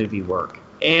made the movie work.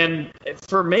 And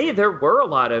for me, there were a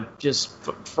lot of just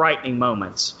frightening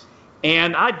moments.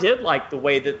 And I did like the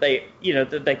way that they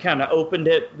kind of opened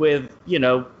it with,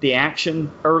 the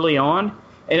action early on.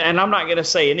 and I'm not going to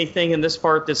say anything in this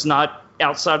part that's not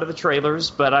outside of the trailers,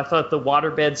 but I thought the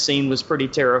waterbed scene was pretty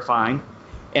terrifying,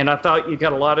 and I thought you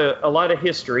got a lot of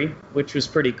history, which was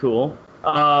pretty cool.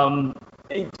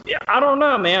 I don't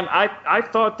know, man. I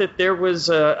thought that there was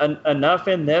enough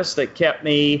in this that kept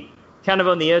me kind of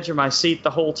on the edge of my seat the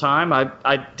whole time.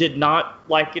 I did not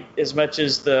like it as much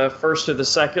as the first or the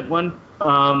second one.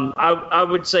 I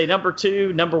would say number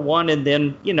 2, number 1, and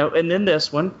then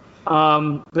this one.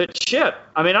 But shit,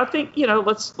 I mean, I think,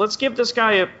 let's give this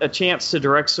guy a chance to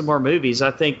direct some more movies.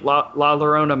 I think La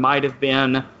Llorona might have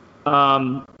been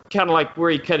kind of like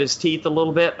where he cut his teeth a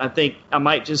little bit. I think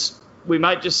we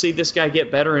might just see this guy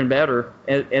get better and better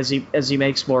as he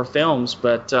makes more films.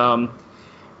 But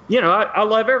I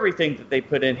love everything that they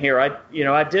put in here.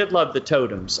 I did love the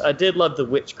totems. I did love the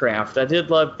witchcraft. I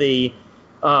did love the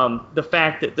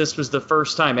fact that this was the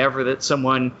first time ever that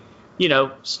someone,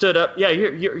 stood up. Yeah,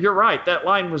 you're right. That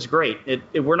line was great.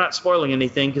 We're not spoiling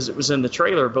anything because it was in the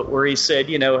trailer, but where he said,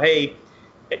 hey,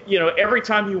 every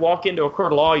time you walk into a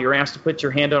court of law, you're asked to put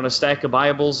your hand on a stack of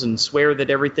Bibles and swear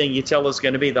that everything you tell is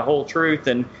going to be the whole truth.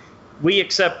 And we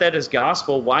accept that as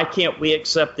gospel. Why can't we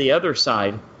accept the other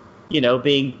side,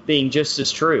 being just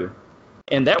as true?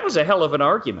 And that was a hell of an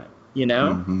argument,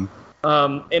 Mm-hmm.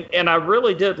 And I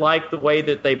really did like the way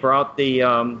that they brought the,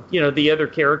 the other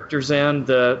characters in,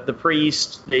 the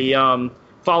priest, the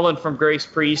fallen from grace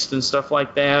priest and stuff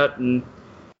like that. And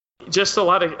just a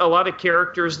lot of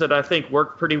characters that I think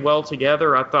worked pretty well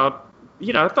together. I thought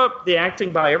the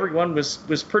acting by everyone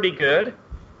was pretty good.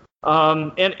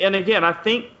 And again, I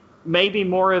think maybe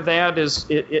more of that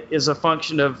is a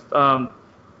function of,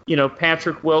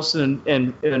 Patrick Wilson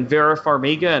and Vera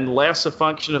Farmiga, and less a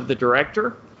function of the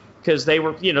director, because they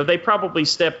were, they probably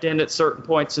stepped in at certain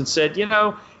points and said,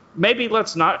 maybe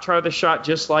let's not try the shot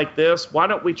just like this. Why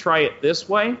don't we try it this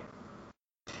way?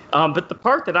 But the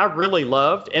part that I really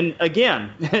loved, and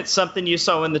again, it's something you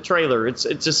saw in the trailer. It's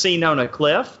a scene on a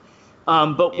cliff.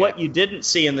 But what you didn't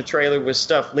see in the trailer was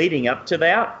stuff leading up to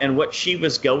that and what she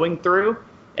was going through.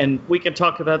 And we can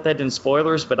talk about that in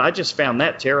spoilers, but I just found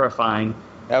that terrifying.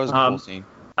 That was a cool scene.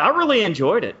 I really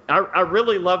enjoyed it. I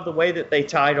really loved the way that they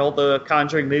tied all the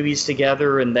Conjuring movies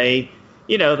together, and they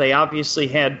obviously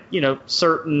had,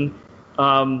 certain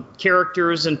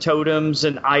characters and totems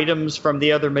and items from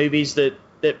the other movies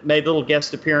that made little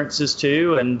guest appearances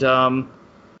too, and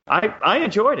I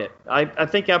enjoyed it. I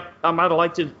think I might have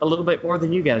liked it a little bit more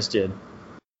than you guys did.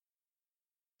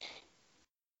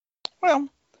 Well,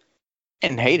 I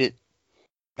didn't hate it.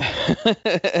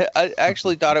 I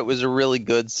actually thought it was a really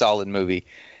good, solid movie.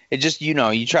 It just,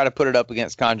 you try to put it up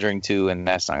against Conjuring 2, and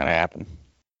that's not going to happen.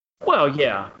 Well,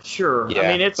 yeah, sure. Yeah,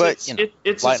 I mean, it's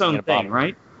its own thing,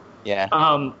 right?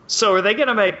 Yeah. So are they going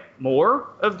to make more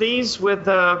of these with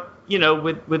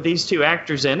with these two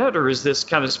actors in it, or is this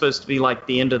kind of supposed to be like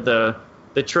the end of the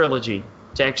trilogy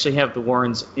to actually have the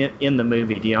Warrens in the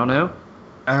movie? Do y'all know?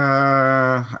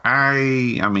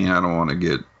 I mean, I don't want to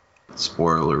get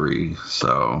spoilery,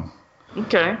 so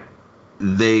okay.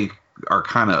 They are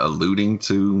kind of alluding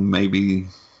to maybe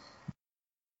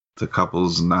the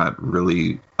couple's not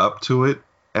really up to it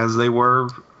as they were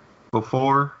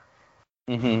before.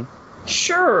 Mm-hmm.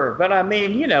 Sure, but I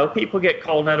mean, people get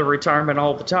called out of retirement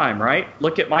all the time, right?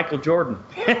 Look at Michael Jordan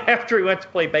after he went to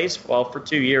play baseball for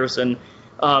 2 years and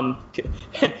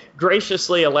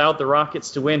graciously allowed the Rockets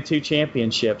to win 2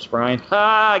 championships, Brian.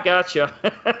 I gotcha.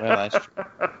 Well, that's true.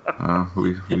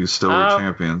 We still were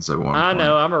champions at one point. I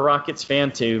know. I'm a Rockets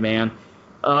fan too, man.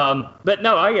 But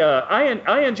no,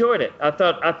 I enjoyed it. I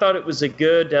thought it was a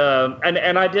good,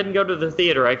 and I didn't go to the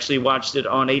theater. I actually watched it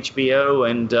on HBO,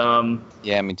 and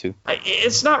yeah, me too.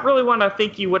 It's not really one I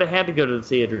think you would have had to go to the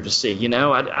theater to see.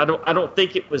 I don't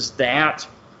think it was that.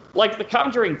 Like The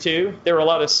Conjuring 2, there were a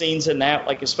lot of scenes in that,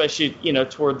 like especially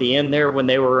toward the end there when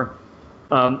they were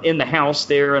in the house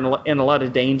there and in a lot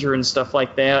of danger and stuff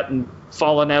like that, and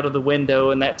falling out of the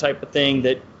window and that type of thing,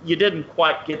 that you didn't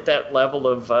quite get that level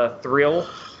of thrill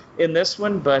in this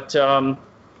one. But I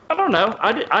don't know.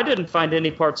 I didn't find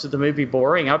any parts of the movie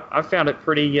boring. I found it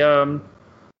pretty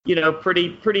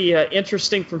pretty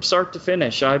interesting from start to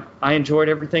finish. I enjoyed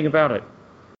everything about it.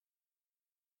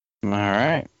 All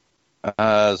right.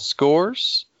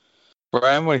 Scores?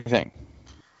 Brian, what do you think?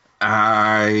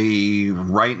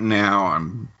 Right now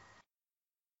I'm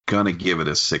gonna give it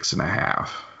a 6.5.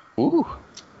 Ooh.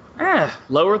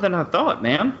 Lower than I thought,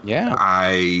 man. Yeah.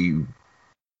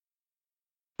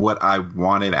 What I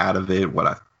wanted out of it, what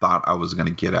I thought I was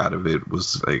gonna get out of it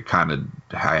was I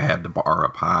had the bar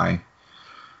up high.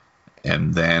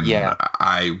 And then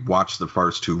I watched the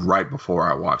first two right before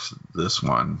I watched this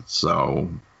one.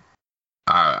 So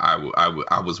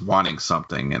I was wanting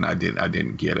something and I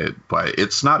didn't get it, but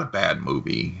it's not a bad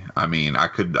movie. I mean, I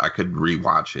could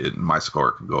rewatch it and my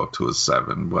score could go up to a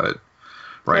 7, but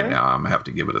right now I'm gonna have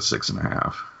to give it a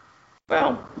 6.5.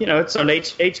 Well, it's on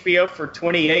HBO for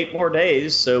 28 more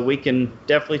days, so we can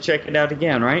definitely check it out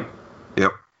again, right?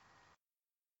 Yep.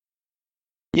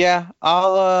 Yeah,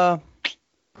 I'm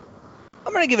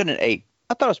gonna give it an 8.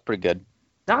 I thought it was pretty good.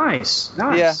 Nice.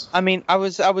 Yeah, I mean, I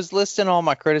was listing all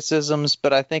my criticisms,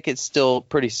 but I think it's still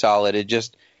pretty solid. It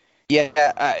just,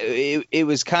 it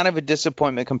was kind of a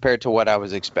disappointment compared to what I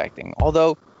was expecting.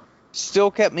 Although,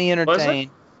 still kept me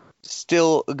entertained.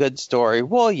 Still a good story.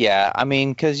 Well, yeah, I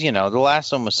mean, because the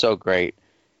last one was so great,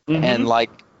 and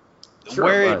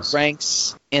where it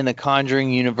ranks in the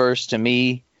Conjuring universe to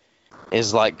me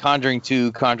is like Conjuring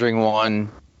 2, Conjuring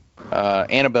 1,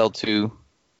 Annabelle 2,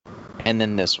 and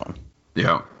then this one.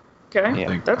 Yeah. Okay.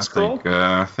 Yeah. That's cool.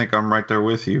 I think I'm right there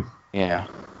with you. Yeah.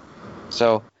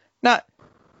 So,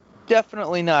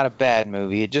 definitely not a bad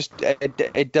movie. It just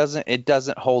it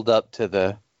doesn't hold up to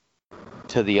the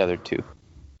other two.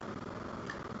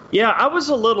 Yeah, I was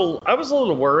a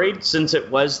little worried since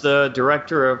it was the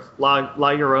director of La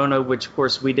Llorona, which of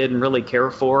course we didn't really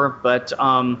care for. But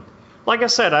like I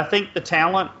said, I think the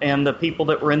talent and the people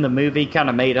that were in the movie kind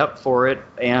of made up for it.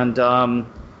 And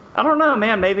I don't know,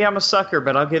 man. Maybe I'm a sucker,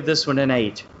 but I'll give this one an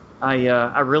 8.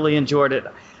 I really enjoyed it.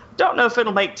 Don't know if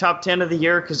it'll make top 10 of the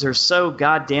year because there's so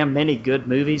goddamn many good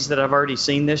movies that I've already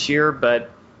seen this year, but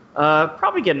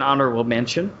probably get an honorable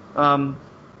mention. I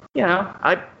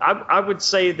would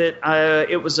say that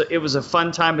it was a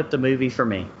fun time at the movie for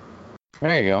me.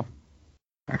 There you go.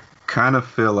 I kind of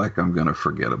feel like I'm gonna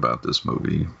forget about this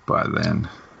movie by then.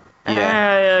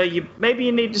 Yeah. Maybe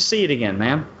you need to see it again,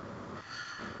 man.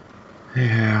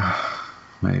 Yeah,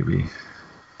 maybe.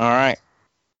 All right.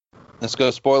 Let's go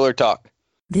spoiler talk.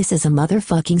 This is a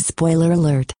motherfucking spoiler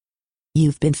alert.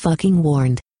 You've been fucking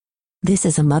warned. This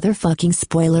is a motherfucking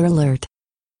spoiler alert.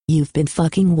 You've been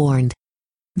fucking warned.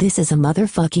 This is a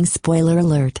motherfucking spoiler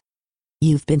alert.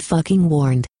 You've been fucking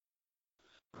warned.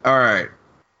 All right.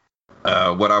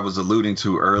 What I was alluding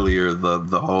to earlier,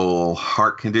 the whole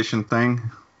heart condition thing.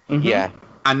 Mm-hmm. Yeah.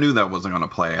 I knew that wasn't going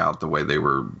to play out the way they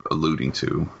were alluding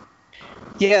to.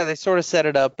 Yeah, they sort of set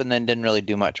it up and then didn't really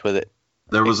do much with it.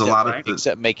 There was a lot of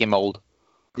except make him old.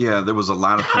 Yeah, there was a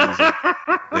lot of things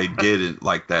that they did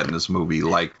like that in this movie,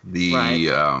 like the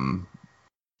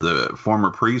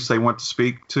former priest they went to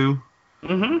speak to.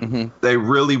 Mm-hmm. Mm-hmm. They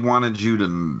really wanted you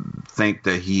to think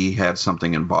that he had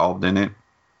something involved in it.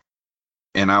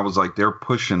 And I was like, they're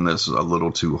pushing this a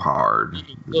little too hard.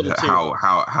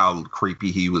 How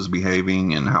creepy he was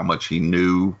behaving and how much he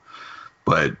knew,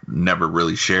 but never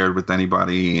really shared with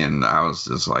anybody. And I was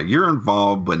just like, you're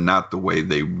involved, but not the way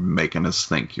they making us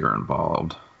think you're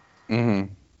involved.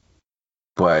 Mm-hmm.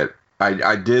 But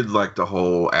I did like the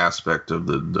whole aspect of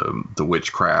the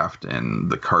witchcraft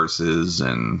and the curses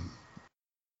and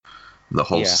the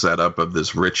whole setup of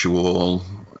this ritual.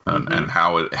 And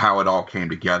how it all came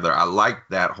together. I like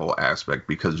that whole aspect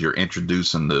because you're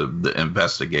introducing the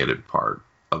investigative part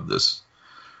of this,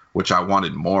 which I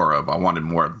wanted more of. I wanted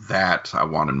more of that. I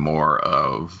wanted more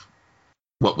of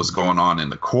what was going on in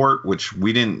the court, which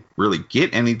we didn't really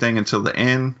get anything until the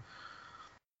end.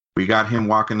 We got him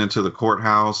walking into the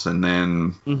courthouse and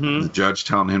then the judge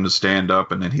telling him to stand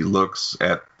up, and then he looks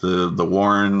at the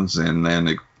Warrens, and then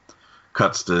it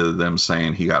cuts to them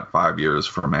saying he got 5 years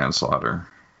for manslaughter.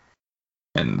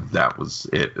 And that was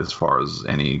it as far as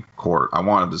any court. I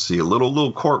wanted to see a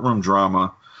little courtroom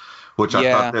drama, which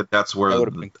I thought that's where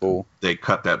cool. They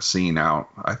cut that scene out,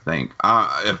 I think.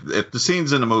 If the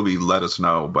scene's in the movie, let us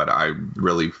know. But I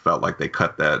really felt like they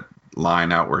cut that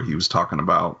line out where he was talking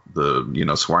about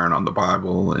swearing on the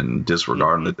Bible and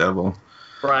disregarding the devil.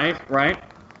 Right.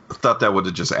 I thought that would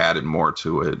have just added more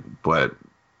to it, but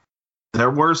there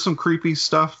were some creepy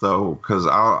stuff, though, because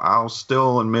I'll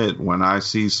still admit when I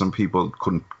see some people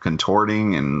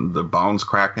contorting and the bones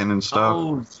cracking and stuff.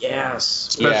 Oh, yes.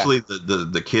 Especially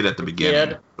the kid at the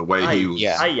beginning. The way he was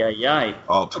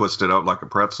all twisted up like a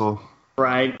pretzel.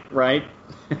 Right.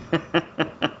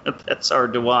 That's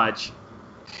hard to watch.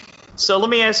 So let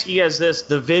me ask you guys this.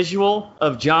 The visual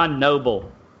of John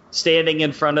Noble standing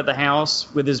in front of the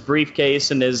house with his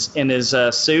briefcase and his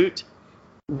suit,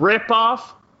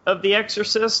 rip-off of The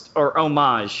Exorcist or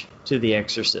homage to The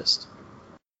Exorcist?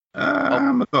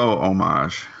 I'm gonna go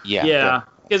homage. Yeah,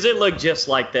 because it looked just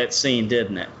like that scene,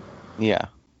 didn't it? Yeah.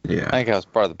 I think that was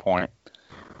part of the point.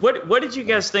 What did you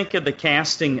guys think of the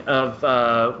casting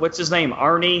of what's his name,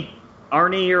 Arnie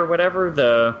or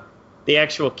whatever, the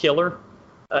actual killer?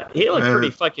 He looked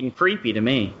pretty fucking creepy to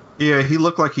me. Yeah, he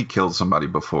looked like he killed somebody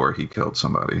before he killed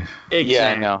somebody. Exactly.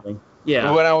 Yeah, I know.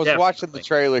 Yeah. When I was definitely. watching the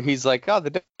trailer, he's like, "Oh,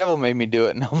 the devil made me do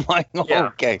it," and I'm like, oh, Yeah,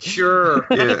 "Okay, sure.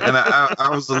 Yeah, and I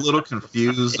was a little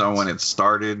confused on when it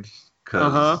started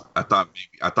because I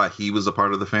thought he was a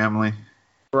part of the family.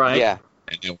 Right. yeah,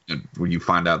 And then when you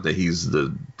find out that he's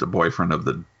the boyfriend of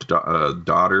the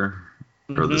daughter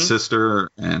or the sister,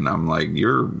 and I'm like,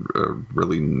 you're a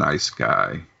really nice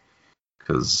guy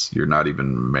because you're not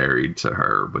even married to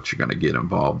her, but you're going to get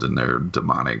involved in their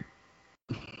demonic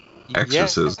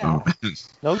exorcism. Yeah.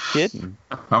 No kidding."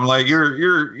 I'm like,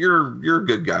 you're a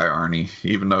good guy, Arnie,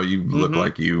 even though you look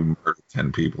like you murdered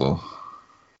 10 people.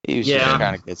 He was just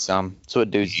trying to get some. That's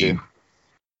what dudes do.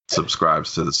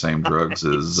 Subscribes to the same drugs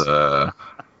as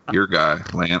your guy,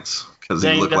 Lance, because he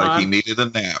Dang looked Don. like he needed a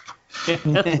nap.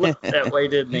 Looked that way,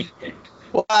 didn't he?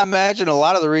 Well, I imagine a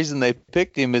lot of the reason they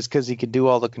picked him is because he could do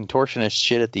all the contortionist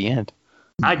shit at the end.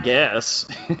 I guess.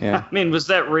 Yeah. I mean, was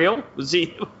that real? Was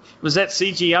that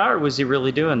CGI or was he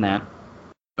really doing that?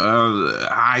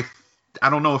 I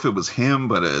don't know if it was him,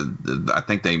 but I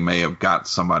think they may have got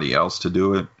somebody else to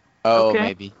do it. Oh, Okay.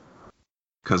 maybe.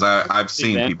 Because I've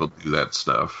seen that. people do that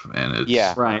stuff, and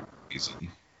it's Right.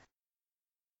 easy.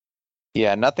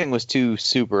 Yeah, nothing was too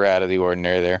super out of the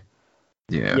ordinary there.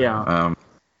 Yeah. Yeah.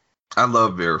 I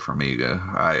love Vera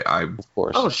Farmiga. Of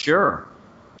course. Oh, sure.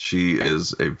 She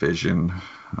is a vision.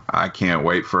 I can't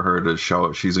wait for her to show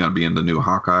up. She's going to be in the new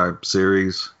Hawkeye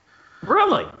series.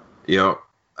 Really? Yep.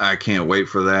 I can't wait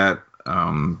for that.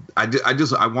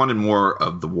 I wanted more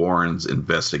of the Warrens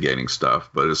investigating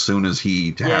stuff, but as soon as he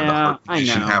had the heart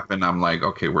condition happen, I'm like,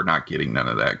 okay, we're not getting none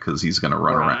of that because he's going to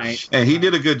run around. And he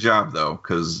did a good job though,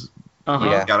 because when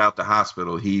he got out the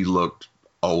hospital, he looked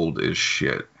old as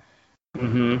shit.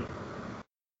 Mm-hmm.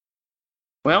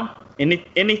 Well,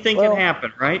 anything can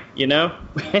happen, right? You know,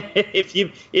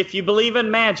 if you believe in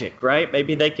magic, right?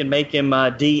 Maybe they can make him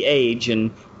de-age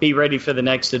and be ready for the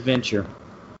next adventure.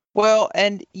 Well,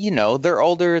 and they're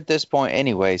older at this point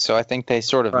anyway, so I think they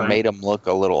sort of made him look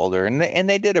a little older, and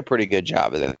they did a pretty good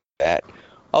job of that.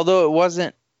 Although it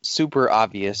wasn't super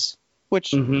obvious,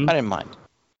 which I didn't mind.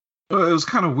 Well, it was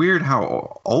kind of weird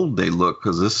how old they look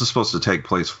because this is supposed to take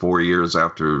place 4 years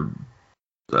after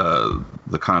The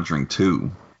Conjuring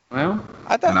 2. Well,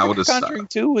 I thought The Conjuring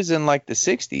 2 was in like the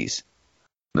 60s.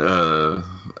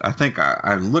 I think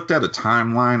I looked at a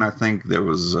timeline. I think there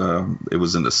was it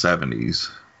was in the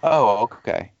 70s. Oh,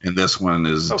 okay. And this one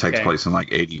takes place in like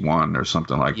 81 or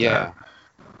something like that.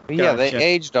 Yeah, they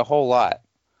aged a whole lot.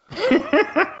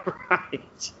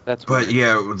 Right. But weird.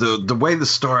 Yeah, the way the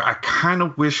story, I kind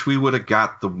of wish we would have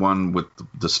got the one with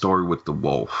the story with the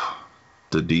wolf,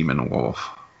 the demon wolf.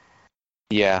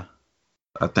 Yeah.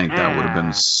 I think that would have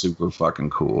been super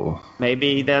fucking cool.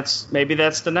 Maybe that's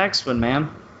the next one, man.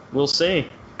 We'll see.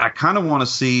 I kind of want to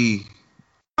see.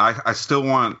 I still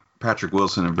want Patrick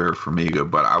Wilson and Vera Farmiga,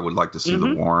 but I would like to see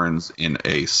the Warrens in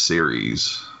a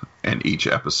series, and each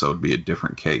episode be a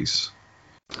different case.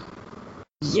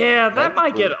 Yeah, that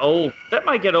might get old. That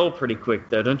might get old pretty quick,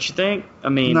 though, don't you think? I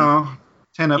mean, no,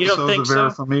 10 you don't episodes think of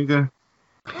Vera so? Farmiga.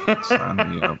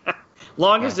 Sign me up.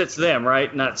 Long as it's them,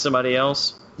 right? Not somebody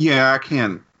else. Yeah, I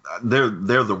can't. They're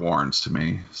the Warrens to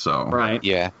me. So right.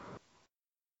 Yeah.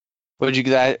 What'd you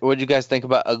guys think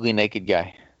about Ugly Naked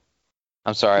Guy?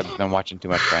 I'm sorry, I've been watching too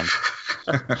much Friends.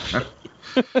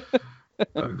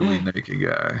 Ugly Naked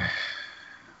Guy.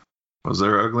 Was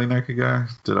there an Ugly Naked Guy?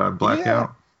 Did I black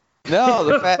out? No,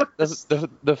 the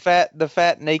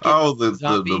fat naked. Oh, the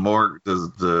zombie. more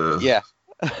Yeah.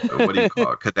 What do you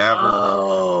call it? Cadaver.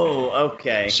 Oh,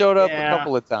 okay. Showed up a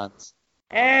couple of times.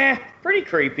 Pretty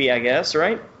creepy, I guess,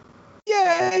 right?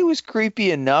 Yeah, it was creepy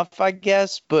enough, I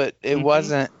guess, but it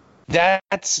wasn't.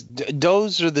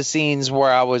 Those are the scenes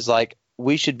where I was like,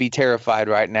 we should be terrified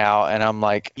right now, and I'm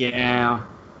like, yeah.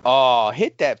 Oh,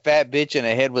 hit that fat bitch in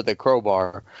the head with a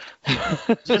crowbar.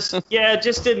 just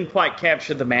didn't quite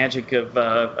capture the magic of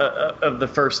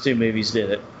the first two movies, did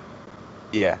it?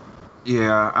 Yeah.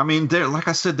 Yeah, I mean, like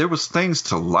I said, there was things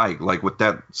to like with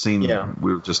that scene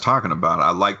we were just talking about.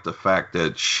 I liked the fact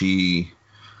that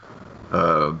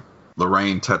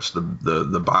Lorraine touched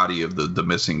the body of the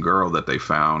missing girl that they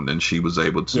found, and she was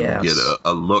able to get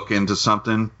a look into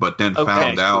something, but then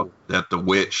found out that the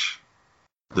witch,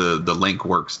 the link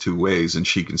works two ways, and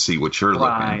she can see what you're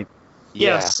looking.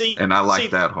 Yeah. See, and I like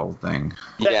that whole thing.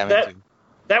 Yeah, me too.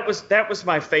 That was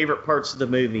my favorite parts of the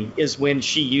movie, is when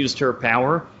she used her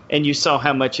power and you saw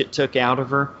how much it took out of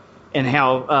her and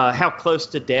how close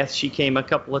to death she came a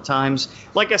couple of times.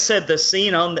 Like I said, the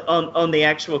scene on the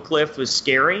actual cliff was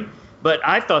scary, but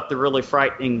I thought the really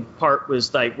frightening part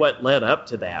was like what led up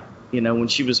to that. You know, when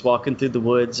she was walking through the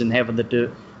woods and having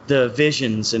the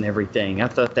visions and everything. I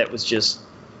thought that was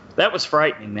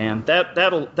frightening, man.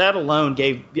 That alone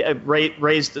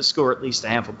raised the score at least a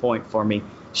half a point for me.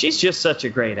 She's just such a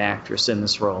great actress in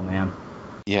this role, man.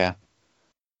 Yeah.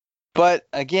 But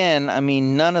again, I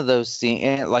mean, none of those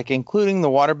scenes, like including the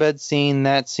waterbed scene,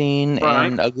 that scene, Right.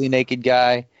 and Ugly Naked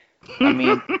Guy. I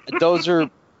mean, those are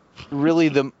really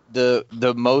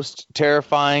the most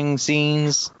terrifying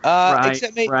scenes. Right,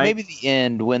 Except right. maybe the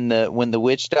end when the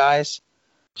witch dies.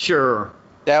 Sure.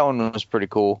 That one was pretty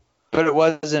cool, but it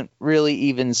wasn't really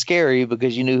even scary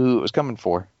because you knew who it was coming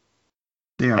for.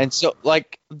 Yeah. And so,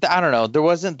 like, I don't know, there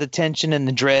wasn't the tension and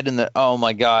the dread and the, oh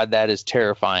my God, that is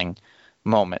terrifying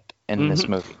moment in this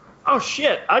movie. Oh,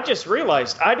 shit. I just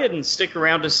realized I didn't stick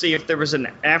around to see if there was an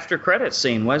after credit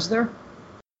scene, was there?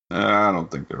 I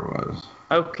don't think there was.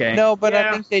 Okay. No, but Yeah.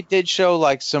 I think they did show,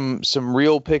 like, some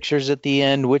real pictures at the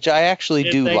end, which I actually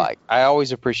Did do they? like. I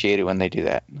always apprate it when they do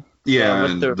that. Yeah, What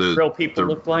and the real people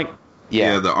look like?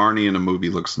 Yeah, the Arnie in the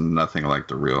movie looks nothing like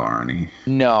the real Arnie.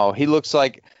 No, he looks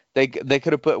like they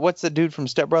could have put, what's the dude from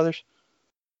Step Brothers?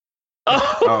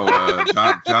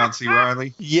 John C.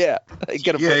 Reilly. Yeah, they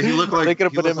could have he looked like they could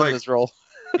have he put him looked in this role.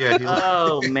 Yeah,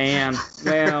 Oh, man.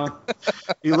 Well,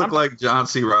 he looked like John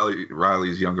C.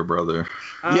 Reilly's younger brother.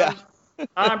 Yeah.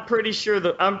 I'm pretty sure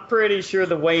the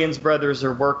Wayans brothers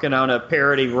are working on a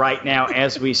parody right now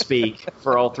as we speak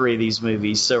for all three of these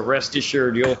movies. So rest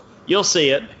assured, you'll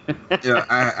see it. Yeah,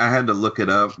 I had to look it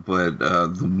up, but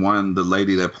the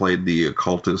lady that played the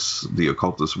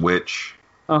occultist witch,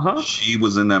 she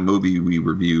was in that movie we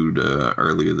reviewed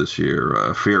earlier this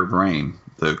year, Fear of Rain,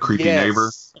 the creepy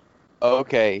neighbor.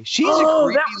 Okay, she's a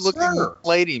creepy looking her.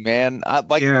 lady, man.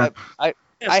 I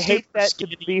hate that to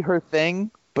be her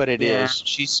thing, but it is.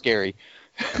 She's scary.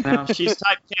 Now she's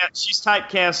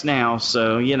typecast now,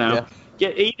 so you know.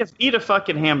 Yeah. Eat a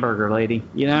fucking hamburger, lady.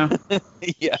 You know.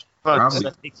 Yeah.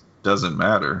 Probably doesn't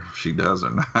matter if she does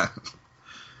or not.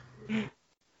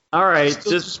 All right, She's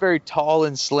just very tall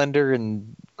and slender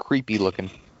and creepy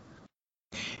looking.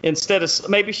 instead of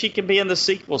maybe she can be in the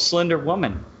sequel, Slender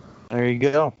Woman. There you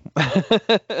go.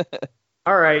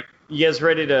 All right, you guys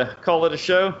ready to call it a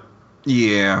show?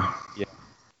 Yeah.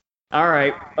 All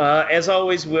right. As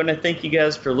always, we want to thank you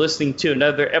guys for listening to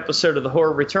another episode of The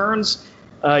Horror Returns.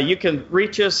 You can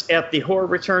reach us at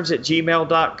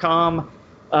thehorrorreturns@gmail.com.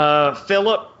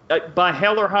 Philip, by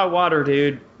hell or high water,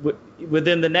 dude,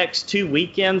 within the next 2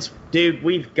 weekends, dude,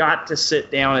 we've got to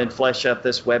sit down and flesh out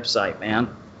this website,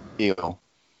 man. Deal.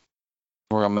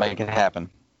 We're going to make it happen.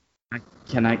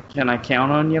 Can I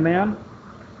count on you, man?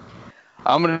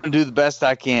 I'm going to do the best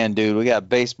I can, dude. We got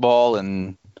baseball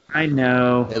and... I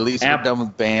know. At least we're done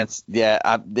with bands. Yeah,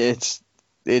 it's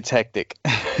hectic.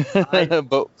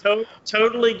 But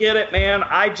Totally get it, man.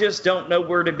 I just don't know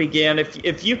where to begin.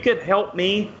 If you could help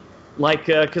me, like,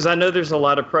 because I know there's a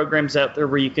lot of programs out there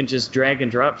where you can just drag and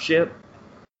drop shit.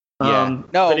 No,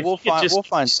 we'll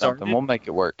find something. We'll make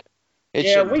it work. We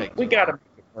got to make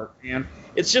it work, man.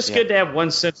 It's just good to have one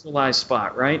centralized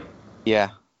spot, right?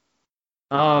 Yeah.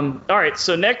 All right,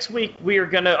 so next week we are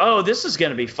going to... this is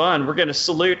going to be fun. We're going to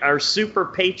salute our super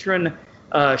patron,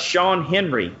 Sean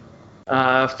Henry.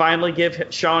 Finally give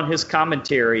Sean his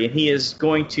commentary, and he is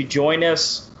going to join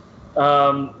us.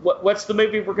 What's the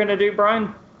movie we're going to do,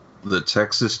 Brian? The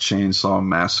Texas Chainsaw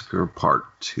Massacre Part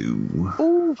 2.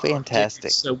 Ooh,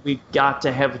 fantastic. So we've got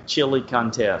to have a chili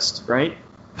contest, right?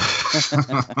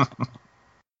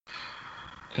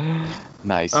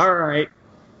 Nice. All right.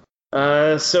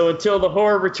 So until the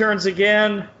horror returns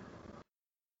again,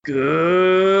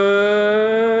 good